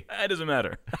day? It doesn't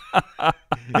matter.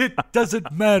 It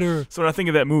doesn't matter. So when I think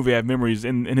of that movie, I have memories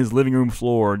in his living room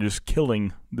floor just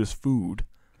killing this food.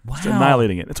 Wow. Just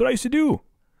annihilating it. That's what I used to do.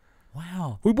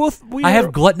 Wow. I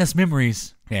have gluttonous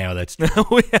memories. Yeah, that's true.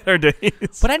 we had our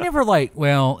days. But I never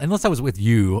unless I was with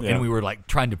you and we were like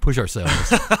trying to push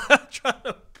ourselves.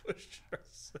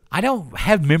 I don't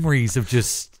have memories of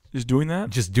just doing that?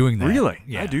 Just doing that. Really?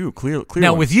 Yeah. I do. Clear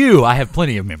Now, ones. with you, I have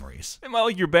plenty of memories. Am I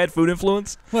like your bad food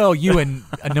influence? Well, you and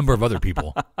a number of other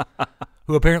people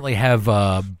who apparently have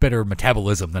better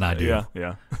metabolism than I do.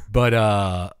 Yeah. But,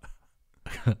 or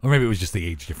maybe it was just the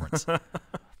age difference.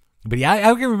 But yeah,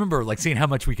 I can remember like seeing how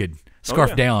much we could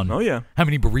scarf down. Oh, yeah. How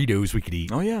many burritos we could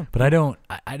eat. Oh, yeah. But I don't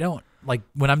like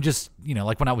when I'm just,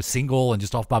 like when I was single and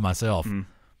just off by myself,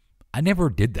 I never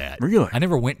did that. Really? I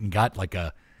never went and got like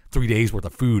a 3 days worth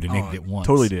of food and ate it at once.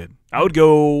 Totally did. I would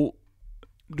go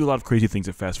do a lot of crazy things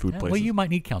at fast food places. Well, you might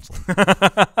need counseling.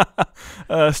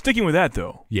 Sticking with that,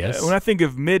 though. Yes. When I think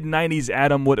of mid-'90s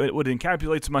Adam, what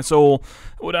encapsulates my soul,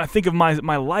 when I think of my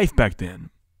life back then,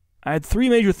 I had 3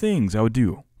 major things I would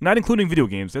do. Not including video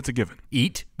games. That's a given.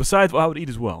 Eat? Besides, I would eat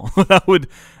as well. I would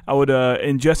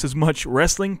ingest as much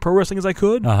pro wrestling as I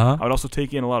could. Uh-huh. I would also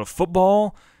take in a lot of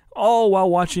football, all while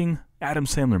watching Adam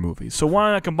Sandler movies. So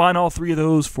why not combine all 3 of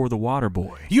those for The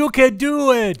Waterboy? You can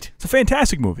do it! It's a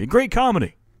fantastic movie. A great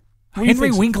comedy.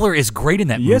 Henry Winkler is great in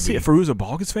that movie. Yes, Fairuza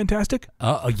Balk is fantastic.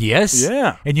 Yes.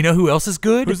 Yeah. And you know who else is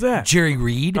good? Who's that? Jerry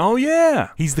Reed. Oh,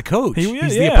 yeah. He's the coach. He's yeah.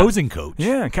 the opposing coach.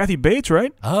 Yeah, Kathy Bates,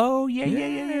 right? Oh, yeah.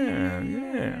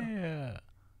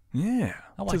 Yeah.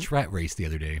 I watched Rat Race the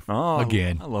other day. Oh,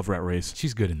 again. I love Rat Race.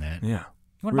 She's good in that. Yeah.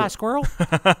 You want to buy a squirrel?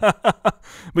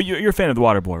 But you're a fan of the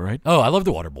Waterboy, right? Oh, I love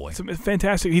the Waterboy. It's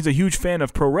fantastic. He's a huge fan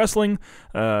of pro wrestling.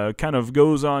 Kind of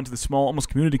goes on to the small, almost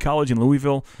community college in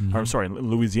Louisville.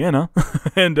 Louisiana.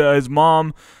 And his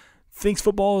mom thinks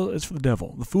football is for the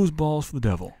devil. The foosball is for the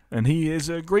devil. And he is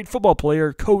a great football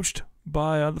player, coached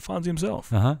by the Fonzie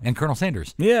himself. And Colonel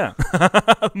Sanders. Yeah.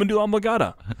 Medulla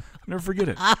oblongata. Never forget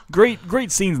it.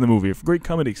 Great scenes in the movie. Great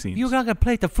comedic scenes. You're not going to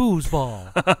play the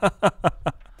foosball.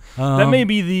 That may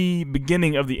be the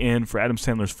beginning of the end for Adam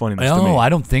Sandler's funniness to me. No, I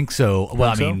don't think so.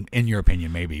 Well, I so? mean, in your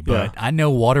opinion, maybe. But I know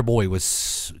Waterboy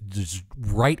was just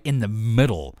right in the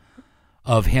middle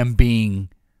of him being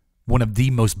one of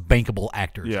the most bankable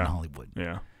actors in Hollywood.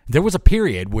 Yeah. There was a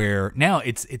period where now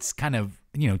it's kind of,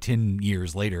 10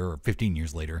 years later or 15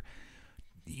 years later,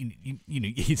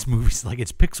 it's movies like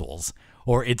it's Pixels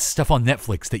or it's stuff on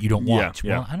Netflix that you don't watch.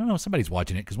 Yeah. Well, I don't know if somebody's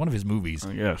watching it because one of his movies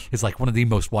is like one of the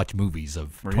most watched movies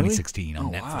of 2016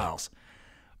 on Netflix. Wow.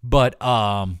 But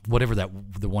whatever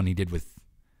the one he did with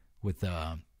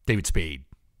David Spade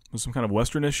was some kind of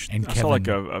westernish. And I saw like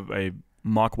a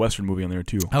mock western movie on there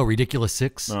too. Oh, Ridiculous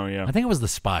Six. Oh yeah, I think it was the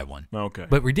spy one. Okay,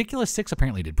 but Ridiculous Six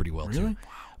apparently did pretty well too. Wow.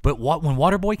 But when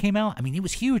Waterboy came out, I mean, he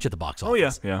was huge at the box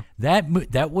office. Oh yeah.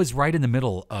 That was right in the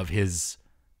middle of his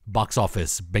box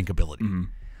office bankability. Mm-hmm.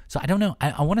 So I don't know.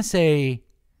 I want to say,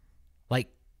 I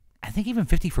think even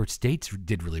 50 First Dates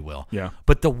did really well. Yeah.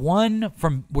 But the one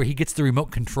from where he gets the remote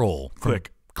control,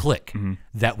 Click, mm-hmm.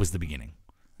 That was the beginning.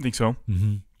 Think so?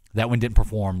 Mm-hmm. That one didn't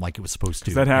perform like it was supposed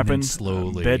to. That happened.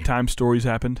 Slowly. Bedtime Stories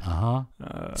happened.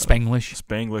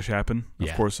 Spanglish happened.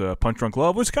 Yeah. Of course, Punch Drunk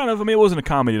Love was kind of, it wasn't a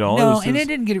comedy at all. No, it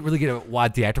didn't really get a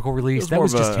wide theatrical release. That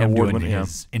was just him doing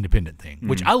his independent thing,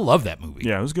 which I love that movie.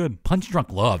 Yeah, it was good. Punch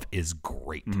Drunk Love is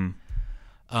great.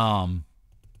 Mm-hmm.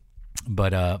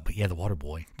 But yeah, The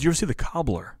Waterboy. Did you ever see The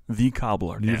Cobbler? The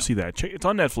Cobbler. Did you ever see that? It's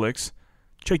on Netflix.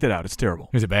 Check that out. It's terrible.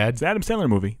 Is it bad? It's an Adam Sandler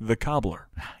movie, The Cobbler.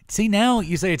 See, now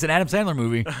you say it's an Adam Sandler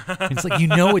movie. It's like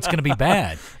it's going to be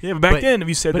bad. Yeah, but back then, if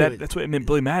you said that, that's what it meant.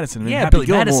 Billy Madison. Yeah, Happy Billy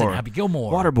Gilmore, Madison, Happy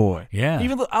Gilmore, Waterboy. Yeah.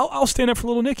 Even I'll stand up for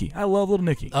Little Nicky. I love Little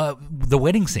Nicky. The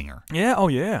Wedding Singer. Yeah. Oh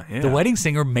yeah. Yeah. The Wedding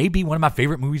Singer may be one of my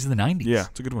favorite movies of the 90s. Yeah,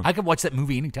 it's a good one. I could watch that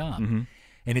movie anytime. Mm-hmm.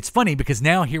 And it's funny because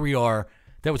now here we are.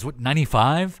 That was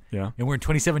 95. Yeah. And we're in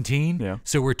 2017. Yeah.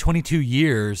 So we're 22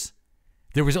 years.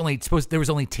 There was only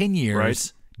 10 years.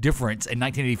 Right. Difference in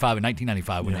 1985 and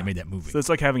 1995 when they made that movie. So it's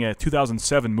like having a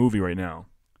 2007 movie right now.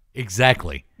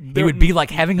 Exactly. It would be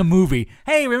like having a movie.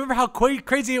 Hey, remember how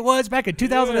crazy it was back in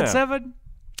 2007?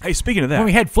 Yeah. Hey, speaking of that. When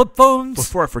we had flip phones?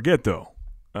 Before I forget, though,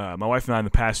 my wife and I in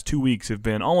the past 2 weeks have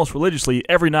been almost religiously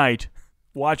every night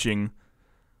watching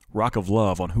Rock of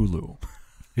Love on Hulu.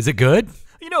 Is it good?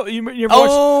 You ever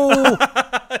watched...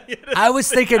 I was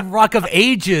thinking Rock of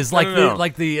Ages, like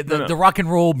the rock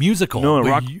and roll musical. No,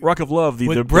 Rock of Love,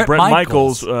 the Bret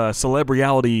Michaels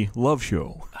celebrity love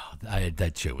show. Oh,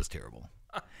 that show was terrible.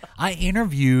 I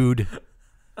interviewed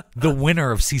the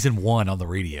winner of season 1 on the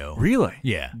radio. Really?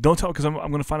 Yeah. Don't tell, because I'm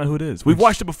going to find out who it is. We've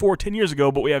watched it before 10 years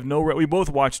ago, but we both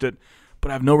watched it, but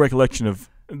I have no recollection of.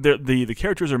 The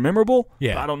characters are memorable.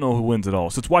 Yeah. But I don't know who wins at all.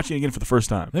 So it's watching it again for the first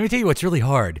time. Let me tell you what's really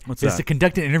hard. What's is that? To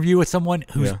conduct an interview with someone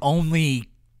whose only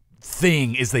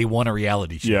thing is they won a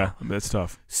reality show. Yeah, that's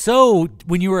tough. So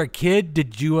when you were a kid,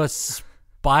 did you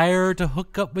aspire to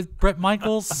hook up with Bret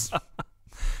Michaels?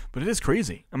 But it is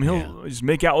crazy. I mean, he'll just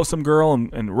make out with some girl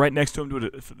and right next to him do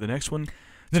the next one.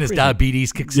 Then his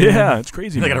diabetes kicks in. Yeah, it's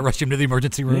crazy. They got to rush him to the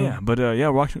emergency room. Yeah, but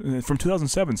from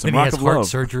 2007, some then Rock he has of heart Love.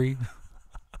 surgery.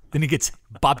 Then he gets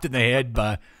bopped in the head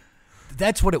by...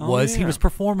 That's what it was. Yeah. He was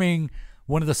performing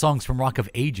one of the songs from Rock of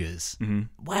Ages.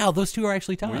 Mm-hmm. Wow, those two are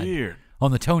actually tied. Weird.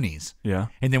 On the Tonys. Yeah.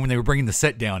 And then when they were bringing the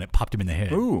set down, it popped him in the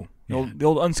head. Ooh. The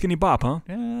old Unskinny Bop, huh?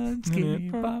 Unskinny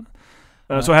Bop.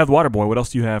 So I have Waterboy. What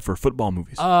else do you have for football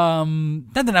movies? Nothing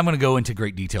I'm going to go into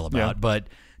great detail about, but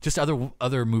just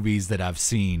other movies that I've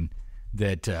seen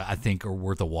that I think are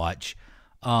worth a watch.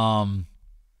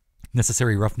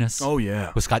 Necessary Roughness. Oh,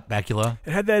 yeah. With Scott Bakula.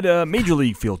 It had that Major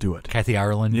League feel to it. Kathy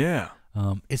Ireland. Yeah.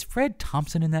 Is Fred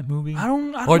Thompson in that movie? I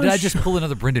don't Or did know. I just pull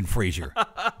another Brendan Fraser?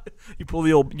 You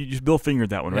just Bill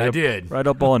fingered that one, right? I did. Right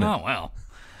up on it. Oh,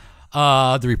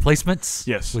 wow. The Replacements.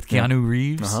 Yes. With Keanu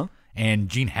Reeves. Uh-huh. And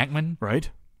Gene Hackman. Right.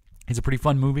 It's a pretty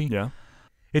fun movie. Yeah.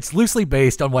 It's loosely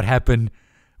based on what happened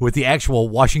with the actual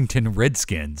Washington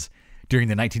Redskins. during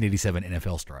the 1987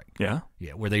 NFL strike. Yeah?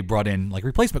 Yeah, where they brought in like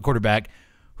replacement quarterback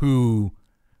who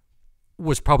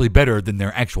was probably better than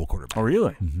their actual quarterback. Oh,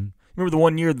 really? Mm-hmm. Remember the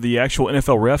one year the actual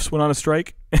NFL refs went on a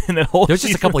strike? And that whole That was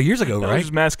just a couple of years ago, that right? was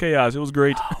just mass chaos. It was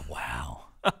great. Oh, wow.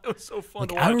 It was so fun Like,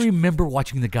 to watch. I remember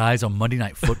watching the guys on Monday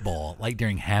Night Football, like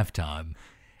during halftime,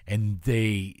 and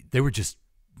they were just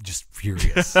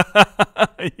furious.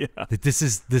 Yeah. That this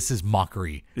is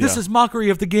mockery. This Yeah. is mockery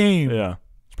of the game. Yeah.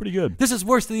 It's pretty good. This is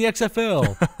worse than the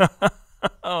XFL.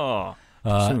 Oh.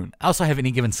 Soon. I also have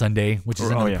Any Given Sunday, which is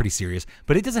another yeah. pretty serious,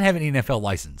 but it doesn't have an NFL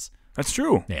license. That's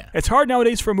true. Yeah. It's hard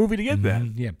nowadays for a movie to get that.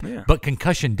 Yeah. Yeah. But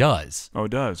Concussion does. Oh,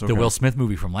 it does. Okay. The Will Smith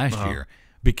movie from last year,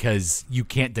 because you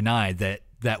can't deny that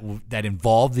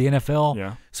involved the NFL.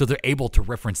 Yeah. So they're able to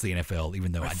reference the NFL,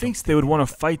 even though I think they would want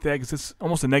to fight that because it's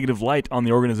almost a negative light on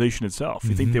the organization itself.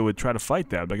 You think they would try to fight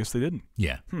that, but I guess they didn't.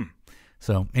 Yeah.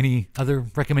 So, any other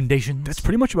recommendations? That's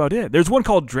pretty much about it. There's one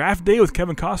called Draft Day with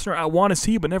Kevin Costner I want to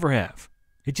see but never have.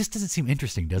 It just doesn't seem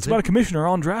interesting, does It's it? about a commissioner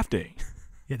on draft day.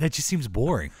 Yeah, that just seems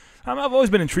boring. I've always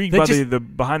been intrigued by the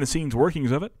behind-the-scenes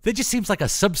workings of it. That just seems like a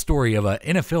sub-story of an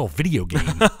NFL video game.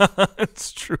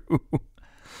 It's true.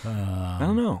 I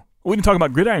don't know. We can talk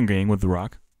about Gridiron Gang with The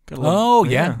Rock. Oh,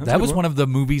 yeah. that's a That good was one of the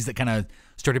movies that kind of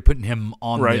started putting him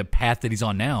on the path that he's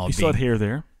on now. He still had hair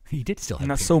there. He did still have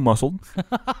Not hair. so muscled.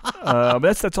 But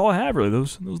that's all I have, really.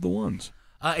 Those are the ones.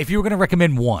 If you were going to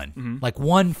recommend one, like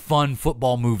one fun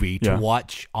football movie to Yeah.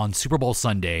 watch on Super Bowl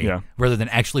Sunday rather than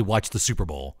actually watch the Super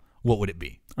Bowl, what would it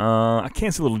be? I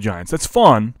can't see Little Giants. That's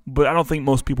fun, but I don't think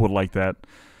most people would like that.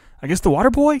 I guess The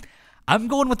Waterboy? I'm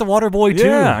going with The Waterboy, too.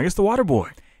 Yeah, I guess The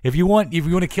Waterboy. If you want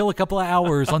to kill a couple of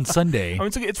hours on Sunday. I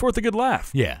mean, it's worth a good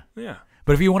laugh. Yeah. Yeah.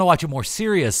 But if you want to watch a more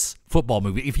serious football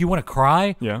movie, if you want to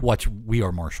cry, Yeah. watch We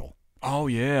Are Marshall. Oh,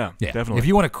 yeah. Definitely. If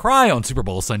you want to cry on Super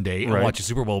Bowl Sunday and watch a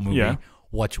Super Bowl movie,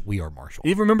 watch We Are Marshall.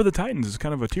 Even Remember the Titans is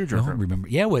kind of a tearjerker. Remember?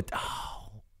 Yeah, with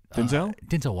Denzel?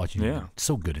 Denzel Washington. Yeah.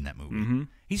 So good in that movie. Mm-hmm.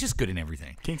 He's just good in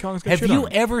everything. King Kong's got Have shit you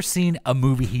on him. ever seen a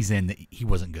movie he's in that he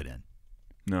wasn't good in?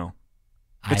 No.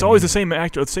 It's always the same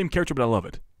actor, the same character, but I love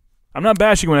it. I'm not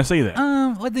bashing when I say that.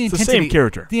 It's the same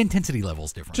character. The intensity level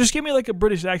is different. Just give me like a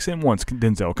British accent once,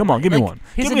 Denzel. Come on, give me one.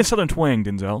 Give me a Southern twang,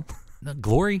 Denzel.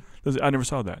 Glory? I never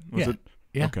saw that. Was it?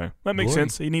 Yeah. Okay. That makes Glory.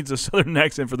 sense. He needs a Southern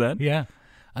accent for that. Yeah.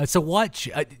 So watch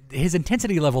his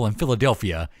intensity level in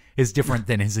Philadelphia is different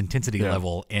than his intensity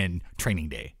level in Training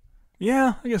Day.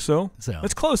 Yeah, I guess so. So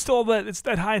it's close to all that. It's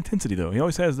that high intensity though. He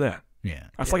always has that. Yeah.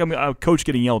 I feel like I'm a coach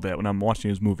getting yelled at when I'm watching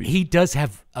his movie. He does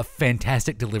have a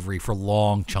fantastic delivery for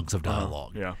long chunks of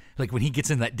dialogue. Yeah. Like when he gets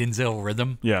in that Denzel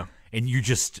rhythm. Yeah. And you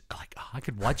just like, I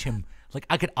could watch him. Like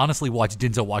I could honestly watch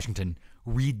Denzel Washington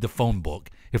read the phone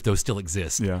book if those still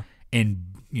exist. Yeah. And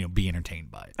be entertained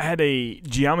by it. I had a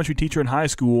geometry teacher in high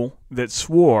school that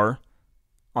swore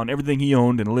on everything he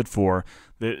owned and lived for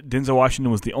that Denzel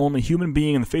Washington was the only human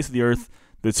being in the face of the earth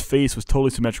that's face was totally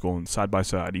symmetrical and side by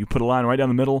side. You put a line right down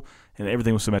the middle, and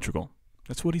everything was symmetrical.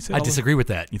 That's what he said. I disagree with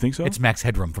that. You think so? It's Max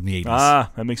Headroom from the 80s.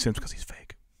 Ah, that makes sense because he's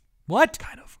fake. What?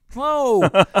 Kind of. Whoa.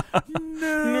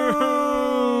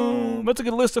 No. That's a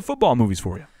good list of football movies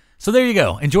for you. So there you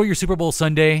go. Enjoy your Super Bowl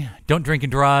Sunday. Don't drink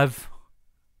and drive.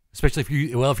 Especially if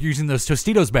you're using those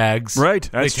Tostitos bags. Right.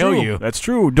 That's they tell true. you. That's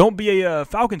true. Don't be a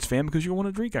Falcons fan because you'll want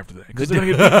to drink after that because they're going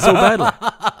to get beaten so badly.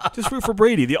 Just root for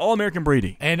Brady, the All-American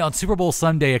Brady. And on Super Bowl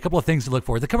Sunday, a couple of things to look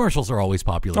for. The commercials are always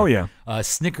popular. Oh, yeah.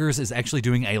 Snickers is actually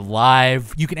doing a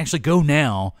live. You can actually go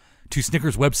now to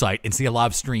Snickers' website and see a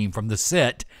live stream from the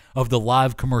set of the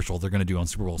live commercial they're going to do on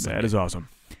Super Bowl Sunday. That is awesome.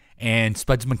 And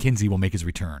Spuds McKenzie will make his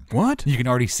return. What? You can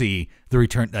already see the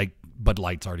return. Like Bud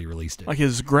Light's already released it. Like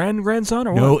his grandson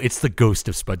or what? No, it's the ghost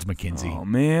of Spuds McKenzie. Oh,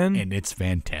 man. And it's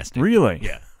fantastic. Really?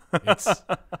 Yeah.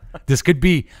 This could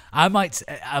be. I might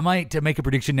make a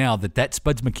prediction now that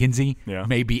Spuds McKenzie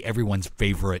may be everyone's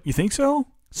favorite. You think so?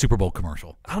 Super Bowl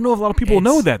commercial. I don't know if a lot of people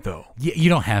know that though. Yeah, you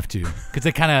don't have to because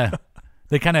they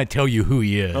kind of tell you who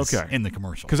he is in the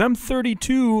commercial. Because I'm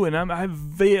 32 and I have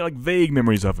vague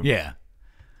memories of him. Yeah.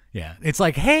 Yeah, it's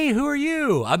like, hey, who are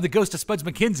you? I'm the ghost of Spuds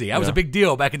McKenzie. I was a big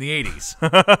deal back in the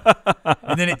 80s.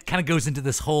 And then it kind of goes into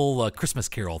this whole Christmas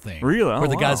Carol thing. Really? Where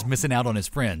the guy's missing out on his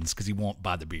friends because he won't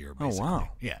buy the beer, basically. Oh, wow.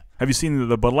 Yeah. Have you seen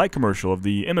the Bud Light commercial of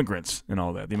the immigrants and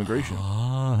all that, the immigration?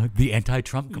 The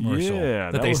anti-Trump commercial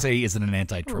that they say isn't an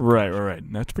anti-Trump Right.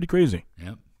 That's pretty crazy.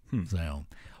 Yep. So,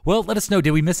 well, let us know.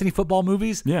 Did we miss any football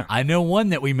movies? Yeah. I know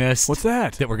one that we missed. What's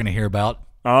that? That we're going to hear about.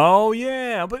 Oh,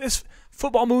 yeah. But it's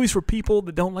football movies for people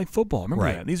that don't like football. Remember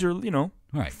that? These are,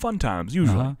 fun times,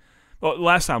 usually. Uh-huh. Well,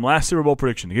 last Super Bowl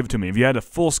prediction. Give it to me. If you had a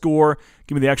full score,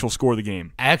 give me the actual score of the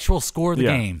game. Actual score of the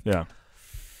game. Yeah.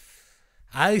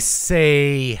 I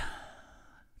say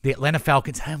The Atlanta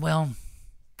Falcons, well,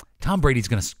 Tom Brady's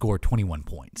going to score 21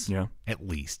 points. Yeah. At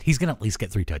least. He's going to at least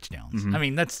get 3 touchdowns. I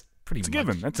mean, that's pretty much a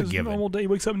given. That's a his given. normal day. He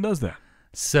wakes up and does that.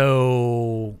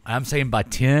 So I'm saying by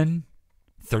 10,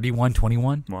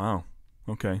 31-21. Wow.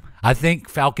 Okay. I think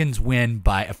Falcons win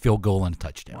by a field goal and a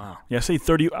touchdown. Wow. Yeah, say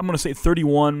 30. I'm going to say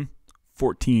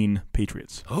 31-14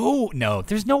 Patriots. Oh, no.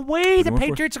 There's no way the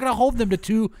Patriots are going to hold them to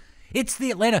 2. It's the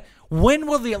Atlanta. When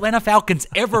will the Atlanta Falcons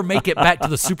ever make it back to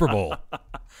the Super Bowl?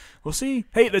 We'll see.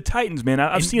 Hey, the Titans, man.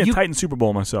 I've seen a Titans Super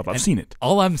Bowl myself. I've seen it.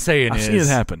 All I'm saying is... I've seen it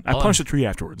happen. I punched a tree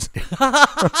afterwards.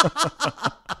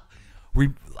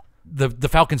 The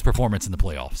Falcons' performance in the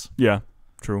playoffs. Yeah,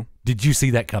 true. Did you see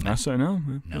that coming? I say no.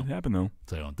 It happened, though.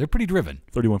 So they're pretty driven.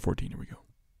 31-14. Here we go.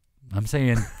 I'm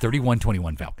saying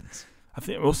 31-21 Falcons. I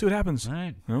think we'll see what happens. All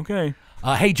right. Okay.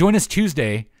 Hey, join us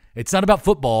Tuesday. It's not about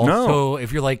football. No. So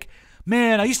if you're like,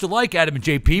 man, I used to like Adam and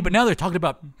JP, but now they're talking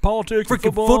about politics,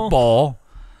 freaking football.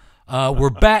 We're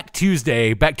back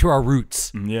Tuesday, back to our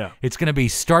roots. Yeah. It's going to be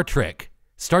Star Trek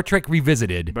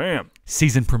Revisited. Bam.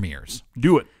 Season premieres.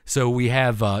 Do it. So we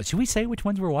have, should we say which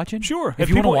ones we're watching? Sure. If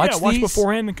you want to watch these, watch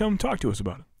beforehand and come talk to us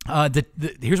about it.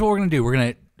 Here's what we're going to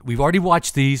do. We've already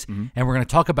watched these, and we're going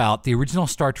to talk about the original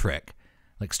Star Trek,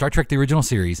 like Star Trek, the original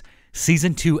series,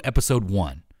 Season 2, Episode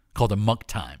 1, called Amok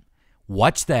Time.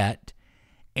 Watch that,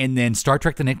 and then Star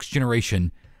Trek, The Next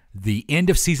Generation, the end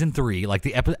of Season 3, like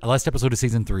the last episode of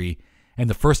Season 3, and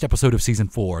the first episode of Season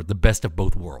 4, The Best of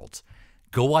Both Worlds.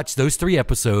 Go watch those 3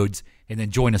 episodes, and then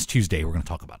join us Tuesday. We're going to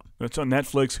talk about them. It's on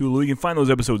Netflix, Hulu. You can find those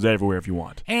episodes everywhere if you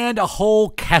want. And a whole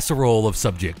casserole of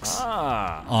subjects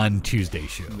on Tuesday's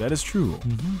show. That is true.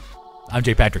 I'm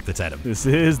Jay Patrick. That's Adam. This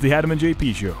is the Adam and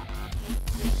JP Show.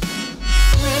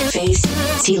 Face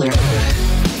Sealer.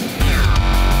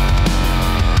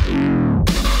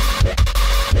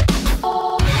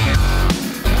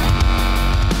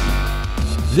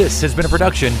 This has been a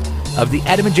production of the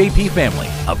Adam and JP family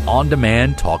of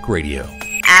on-demand talk radio.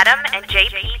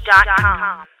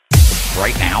 AdamandJP.com.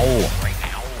 Right now.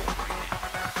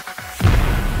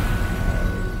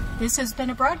 This has been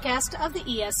a broadcast of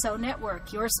the ESO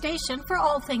Network, your station for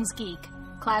all things geek.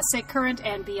 Classic, current,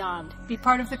 and beyond. Be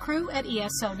part of the crew at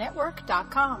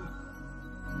ESONetwork.com.